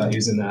excited about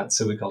using that,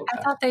 so we called it pack.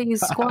 I thought they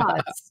used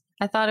squads.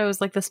 I thought it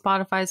was like the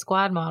Spotify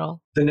squad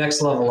model. The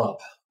next level up,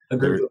 a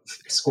group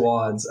of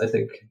squads, I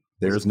think.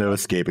 There's no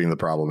escaping the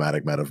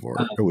problematic metaphor.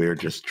 We're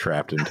just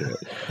trapped into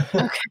it.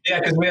 Okay. Yeah,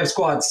 because we have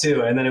squads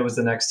too, and then it was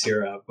the next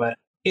tier up. But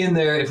in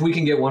there, if we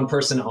can get one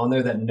person on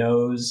there that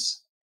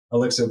knows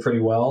Elixir pretty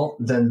well,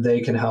 then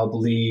they can help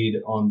lead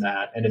on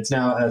that. And it's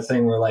now a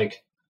thing where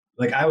like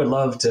I would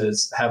love to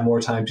have more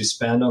time to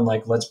spend on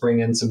like, let's bring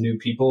in some new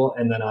people,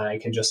 and then I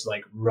can just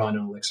like run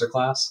an Elixir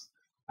class.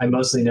 I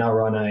mostly now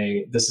run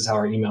this is how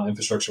our email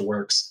infrastructure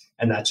works,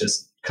 and that's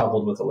just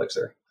coupled with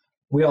Elixir.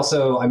 We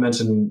also, I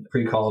mentioned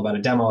pre-call about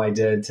a demo I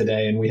did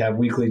today, and we have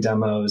weekly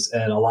demos,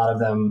 and a lot of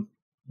them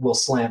will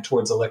slant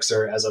towards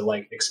Elixir as a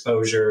like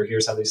exposure.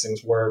 Here's how these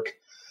things work.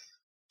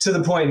 To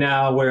the point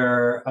now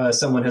where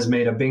someone has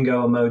made a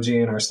bingo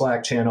emoji in our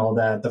Slack channel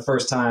that the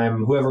first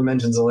time whoever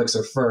mentions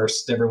Elixir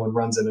first, everyone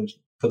runs in and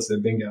puts their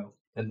bingo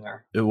in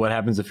there. What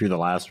happens if you're the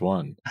last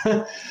one?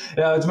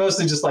 It's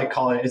mostly just like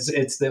calling it.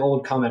 It's the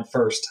old comment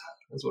first.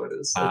 That's what it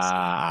is.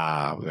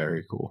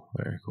 Very cool.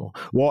 Very cool.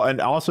 Well, and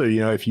also,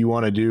 if you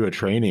want to do a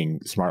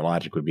training, Smart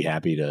Logic would be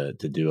happy to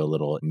do a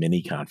little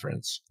mini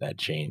conference that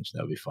changed.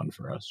 That would be fun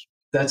for us.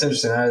 That's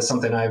interesting. That is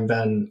something I've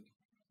been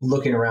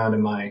looking around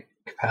in my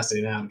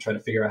capacity now to try to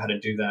figure out how to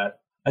do that.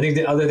 I think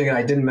the other thing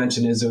I didn't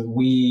mention is that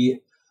when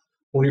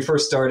we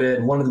first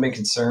started, one of the main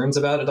concerns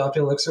about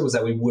adopting Elixir was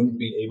that we wouldn't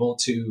be able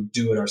to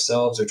do it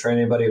ourselves or train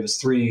anybody. It was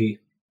 3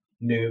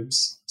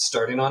 noobs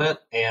starting on it.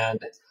 And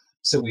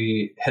So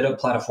we hit up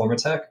Plataforma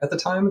Tech at the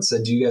time and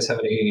said, do you guys have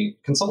any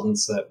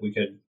consultants that we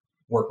could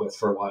work with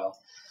for a while?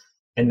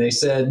 And they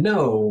said,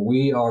 no,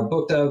 we are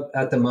booked up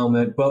at the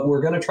moment, but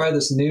we're going to try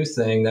this new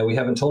thing that we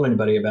haven't told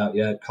anybody about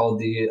yet called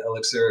the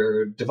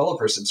Elixir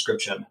developer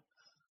subscription.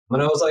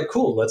 And I was like,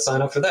 cool, let's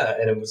sign up for that.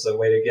 And it was a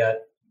way to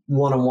get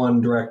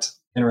one-on-one direct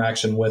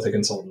interaction with a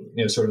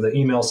consultant, sort of the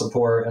email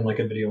support and like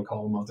a video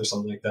call a month or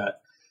something like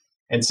that.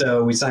 And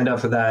so we signed up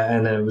for that,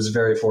 and it was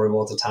very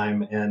affordable at the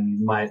time.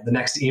 And the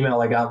next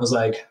email I got was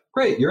like,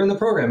 great, you're in the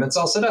program. It's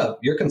all set up.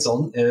 Your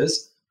consultant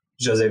is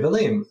Jose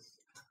Valim.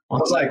 I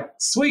was like,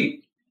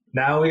 sweet.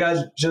 Now we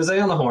got Jose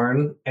on the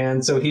horn.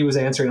 And so he was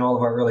answering all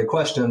of our early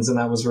questions, and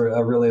that was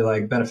a really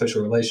like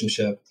beneficial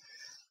relationship,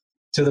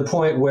 to the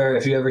point where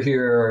if you ever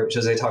hear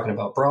Jose talking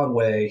about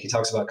Broadway, he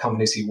talks about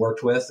companies he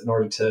worked with in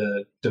order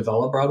to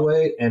develop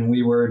Broadway. And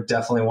we were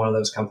definitely one of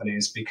those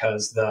companies,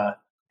 because the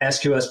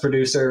SQS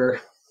producer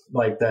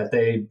like that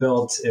they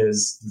built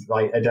is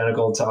like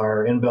identical to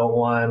our inbuilt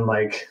one,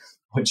 like,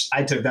 which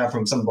I took that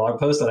from some blog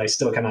post that I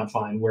still cannot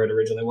find where it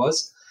originally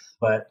was,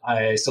 but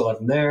I still have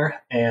them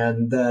there.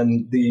 And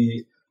then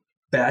the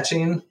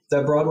batching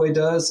that Broadway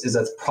does is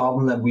a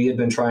problem that we had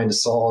been trying to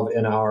solve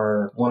in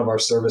one of our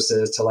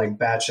services, to like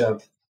batch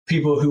up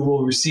people who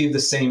will receive the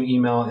same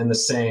email in the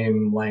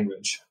same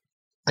language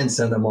and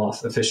send them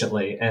off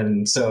efficiently.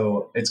 And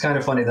so it's kind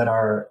of funny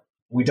that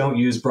we don't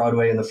use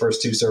Broadway in the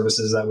first two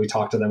services that we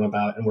talked to them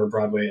about, and where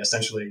Broadway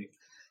essentially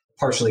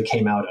partially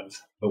came out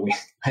of. But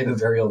I have a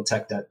very old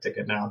tech debt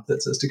ticket now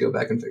that says to go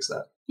back and fix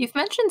that. You've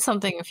mentioned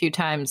something a few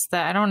times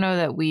that I don't know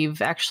that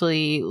we've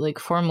actually like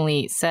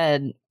formally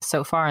said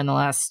so far in the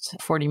last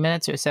 40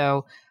 minutes or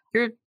so.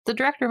 You're the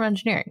director of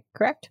engineering,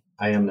 correct?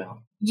 I am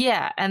now.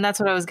 Yeah, and that's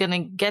what I was going to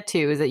get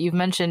to, is that you've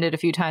mentioned it a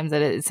few times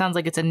that it sounds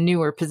like it's a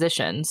newer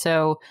position.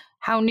 So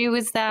how new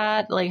is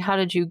that? Like, how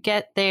did you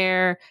get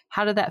there?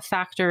 How did that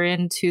factor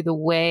into the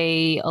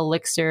way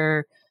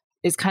Elixir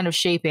is kind of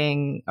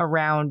shaping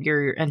around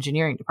your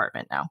engineering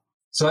department now?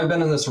 So I've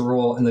been in this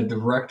role, in the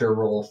director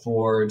role,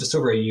 for just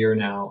over a year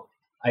now.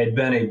 I had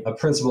been a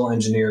principal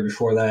engineer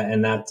before that,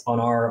 and that's on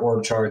our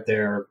org chart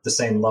there, the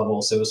same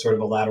level. So it was sort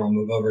of a lateral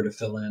move over to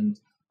fill in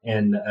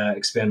and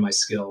expand my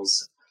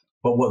skills.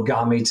 But what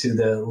got me to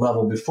the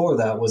level before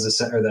that was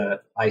the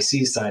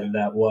IC side of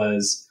that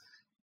was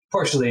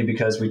partially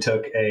because we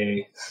took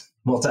a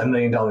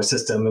multi-million-dollar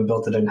system and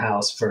built it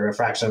in-house for a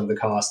fraction of the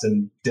cost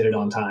and did it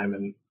on time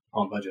and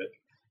on budget.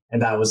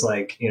 And that was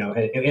like,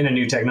 in a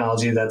new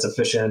technology that's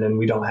efficient and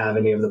we don't have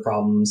any of the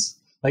problems.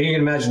 Like, you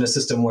can imagine a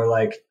system where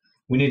like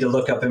we need to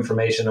look up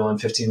information on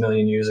 15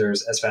 million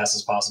users as fast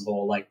as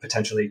possible, like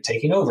potentially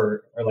taking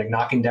over or like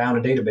knocking down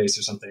a database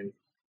or something.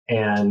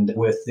 And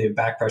with the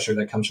back pressure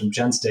that comes from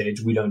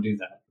GenStage, we don't do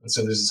that. And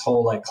so there's this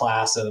whole like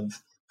class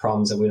of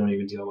problems that we don't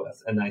even deal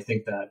with. And I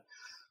think that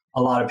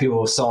a lot of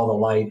people saw the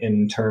light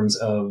in terms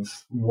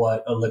of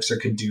what Elixir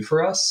could do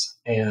for us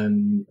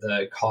and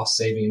the cost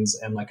savings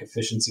and like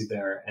efficiency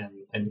there,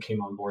 and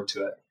came on board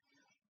to it.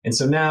 And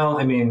so now,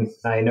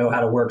 I know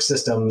how to work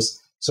systems,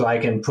 so I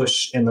can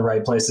push in the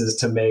right places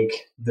to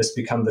make this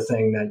become the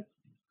thing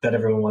that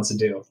everyone wants to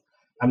do.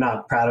 I'm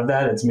not proud of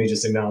that. It's me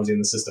just acknowledging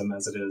the system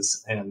as it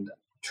is and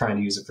trying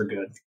to use it for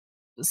good.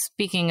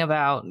 Speaking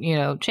about,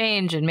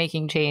 change and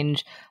making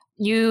change,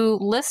 you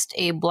list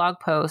a blog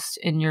post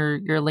in your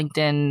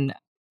LinkedIn.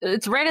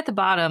 It's right at the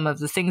bottom of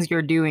the things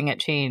you're doing at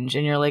Change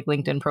in your like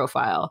LinkedIn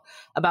profile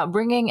about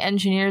bringing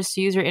engineers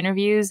to user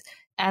interviews.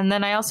 And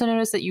then I also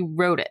noticed that you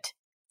wrote it.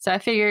 So I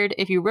figured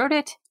if you wrote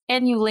it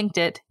and you linked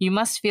it, you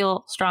must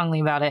feel strongly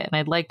about it. And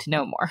I'd like to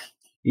know more.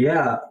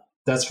 Yeah,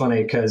 that's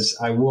funny, because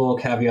I will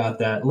caveat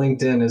that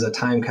LinkedIn is a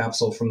time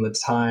capsule from the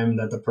time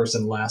that the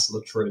person last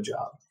looked for a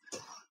job.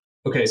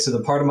 Okay, so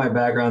the part of my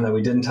background that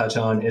we didn't touch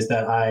on is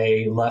that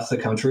I left the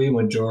country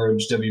when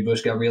George W.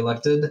 Bush got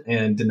reelected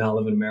and did not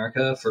live in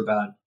America for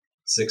about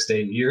 6 to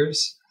 8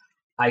 years.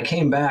 I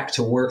came back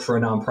to work for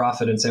a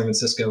nonprofit in San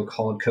Francisco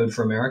called Code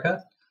for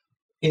America.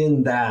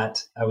 In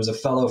that, I was a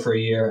fellow for a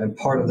year, and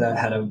part of that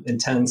had an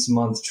intense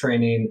month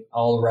training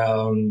all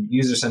around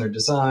user-centered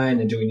design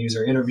and doing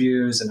user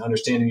interviews and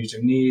understanding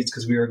user needs,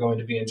 because we were going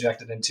to be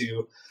injected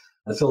into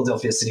the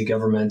Philadelphia city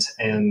government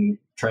and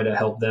try to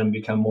help them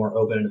become more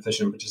open and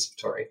efficient and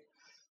participatory.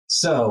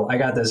 So I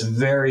got this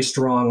very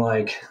strong,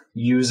 like,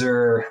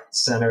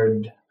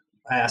 user-centered,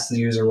 ask the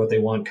user what they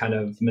want kind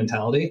of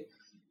mentality.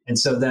 And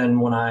so then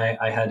when I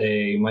had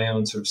my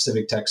own sort of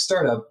civic tech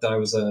startup that I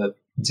was a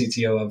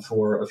CTO of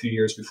for a few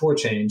years before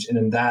Change, and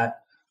in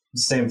that,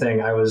 same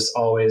thing, I was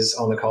always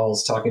on the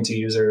calls talking to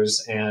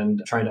users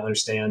and trying to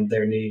understand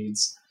their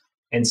needs.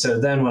 And so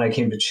then when I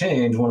came to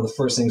Change, one of the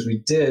first things we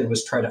did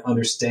was try to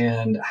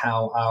understand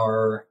how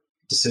our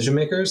decision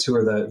makers, who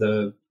are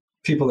the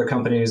people or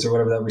companies or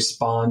whatever that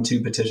respond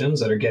to petitions,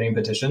 that are getting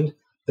petitioned,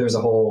 there's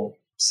a whole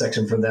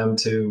section for them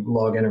to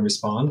log in and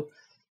respond.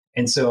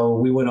 And so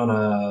we went on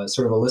a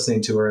sort of a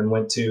listening tour and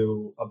went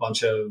to a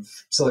bunch of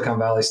Silicon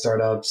Valley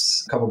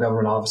startups, a couple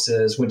government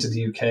offices, went to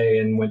the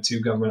UK and went to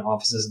government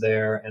offices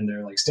there and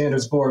their like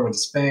standards board, went to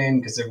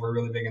Spain because they were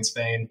really big in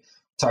Spain,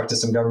 talked to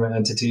some government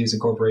entities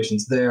and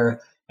corporations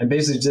there, and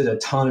basically did a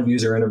ton of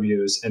user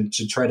interviews and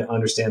to try to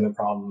understand the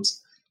problems.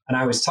 And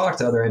I always talk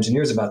to other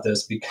engineers about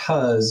this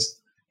because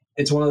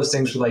it's one of those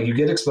things where like you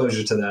get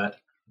exposure to that.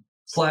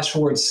 Flash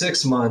forward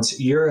 6 months,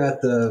 you're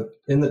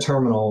in the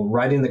terminal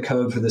writing the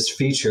code for this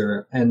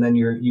feature, and then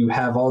you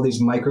have all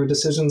these micro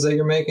decisions that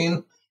you're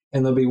making,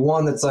 and there'll be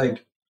one that's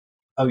like,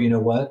 oh, you know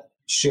what?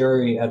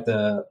 Sherry at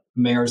the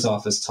mayor's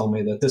office told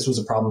me that this was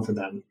a problem for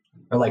them,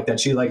 or like that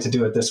she liked to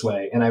do it this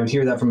way. And I would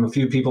hear that from a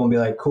few people and be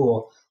like,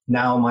 cool,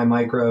 now my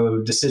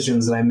micro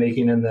decisions that I'm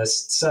making in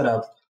this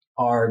setup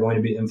are going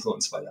to be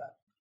influenced by that.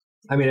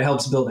 I mean, it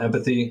helps build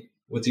empathy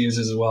with the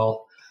users as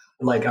well.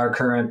 Like our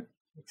current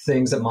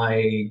things that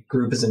my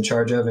group is in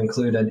charge of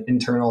include an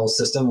internal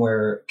system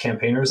where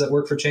campaigners that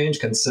work for change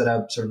can set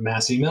up sort of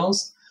mass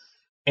emails.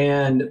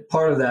 And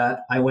part of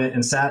that, I went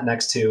and sat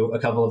next to a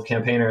couple of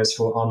campaigners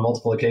on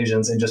multiple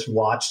occasions and just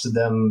watched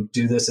them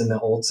do this in the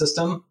old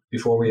system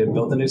before we had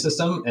built the new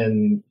system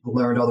and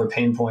learned all their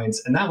pain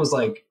points. And that was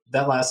like,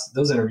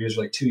 those interviews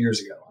were like 2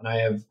 years ago. And I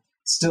have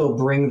still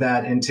bring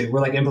that into,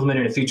 we're like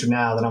implementing a feature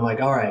now that I'm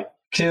like, all right,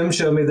 Kim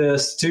showed me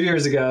this 2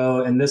 years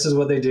ago, and this is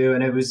what they do.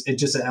 And it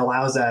just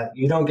allows that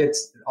you don't get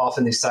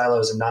often these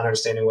silos of not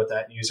understanding what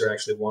that user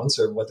actually wants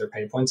or what their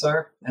pain points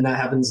are. And that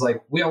happens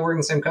like we all work in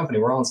the same company.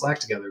 We're all in Slack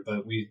together,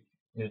 but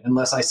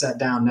unless I sat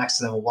down next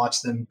to them and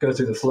watched them go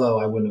through the flow,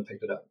 I wouldn't have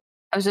picked it up.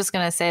 I was just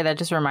going to say that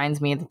just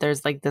reminds me that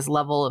there's like this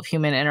level of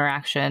human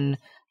interaction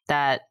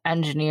that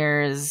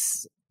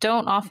engineers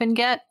don't often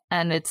get.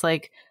 And it's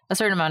like a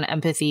certain amount of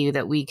empathy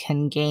that we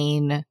can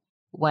gain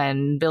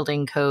when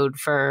building code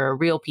for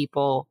real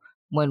people,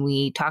 when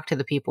we talk to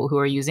the people who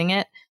are using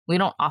it. We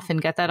don't often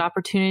get that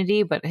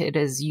opportunity, but it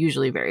is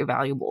usually very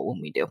valuable when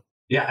we do.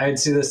 Yeah, I'd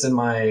see this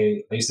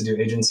I used to do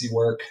agency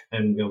work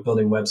and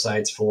building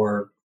websites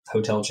for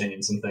hotel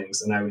chains and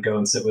things. And I would go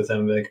and sit with them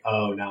and be like,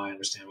 oh, now I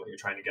understand what you're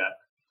trying to get.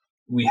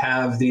 We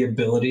have the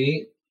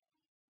ability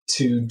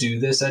to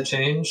do this at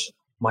Change.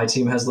 My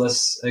team has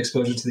less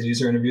exposure to the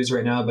user interviews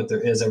right now, but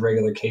there is a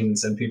regular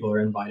cadence and people are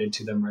invited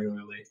to them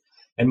regularly.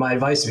 And my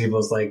advice to people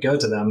is like, go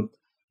to them.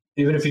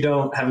 Even if you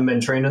haven't been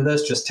trained on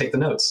this, just take the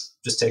notes.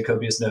 Just take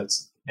copious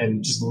notes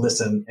and just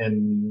listen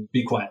and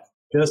be quiet.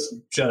 Just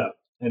shut up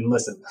and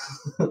listen.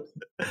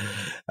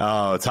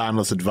 Oh,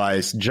 timeless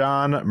advice.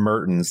 John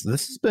Mertens,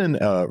 this has been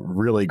a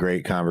really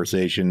great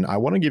conversation. I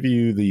want to give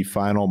you the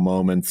final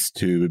moments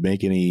to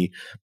make any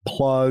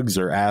plugs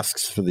or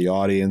asks for the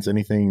audience,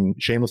 anything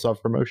shameless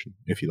self-promotion,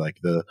 if you like.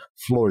 The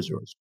floor is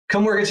yours.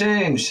 Come work at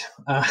Change.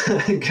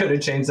 Go to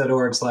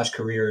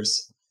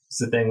change.org/careers. It's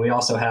the thing. We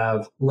also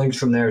have linked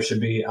from there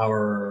we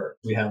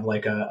have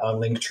like a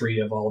link tree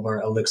of all of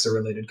our Elixir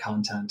related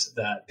content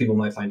that people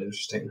might find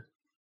interesting.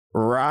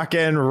 Rock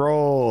and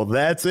roll.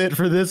 That's it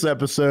for this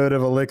episode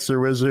of Elixir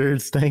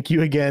Wizards. Thank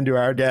you again to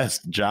our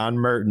guest, John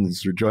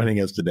Mertens, for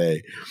joining us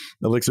today.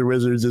 Elixir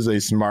Wizards is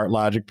a Smart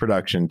Logic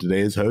production.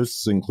 Today's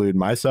hosts include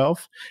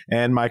myself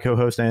and my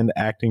co-host and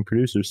acting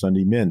producer,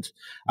 Sunday Mint.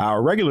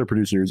 Our regular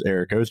producer is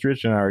Eric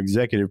Ostrich, and our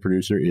executive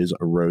producer is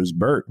Rose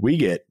Burt. We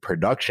get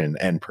production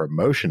and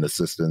promotion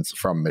assistance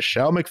from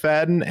Michelle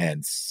McFadden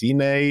and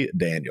Sine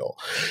Daniel.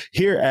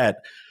 Here at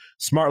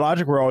Smart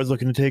Logic, we're always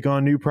looking to take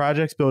on new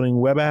projects, building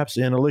web apps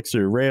in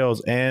Elixir,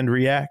 Rails, and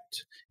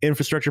React.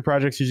 Infrastructure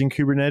projects using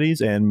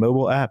Kubernetes and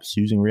mobile apps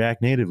using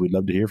React Native. We'd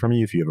love to hear from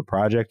you if you have a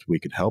project we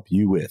could help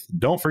you with.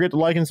 Don't forget to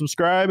like and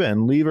subscribe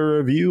and leave a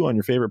review on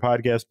your favorite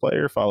podcast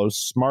player. Follow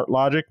Smart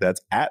Logic. That's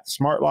at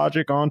Smart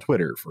Logic on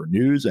Twitter for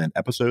news and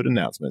episode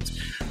announcements.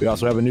 We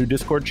also have a new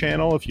Discord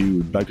channel. If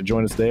you'd like to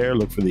join us there,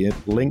 look for the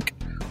link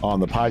on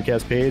the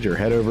podcast page or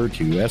head over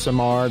to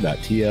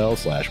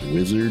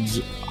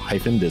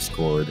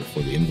smr.tl/wizards-discord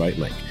for the invite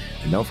link.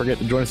 And don't forget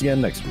to join us again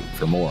next week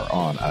for more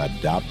on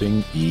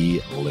Adopting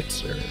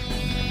Elixir.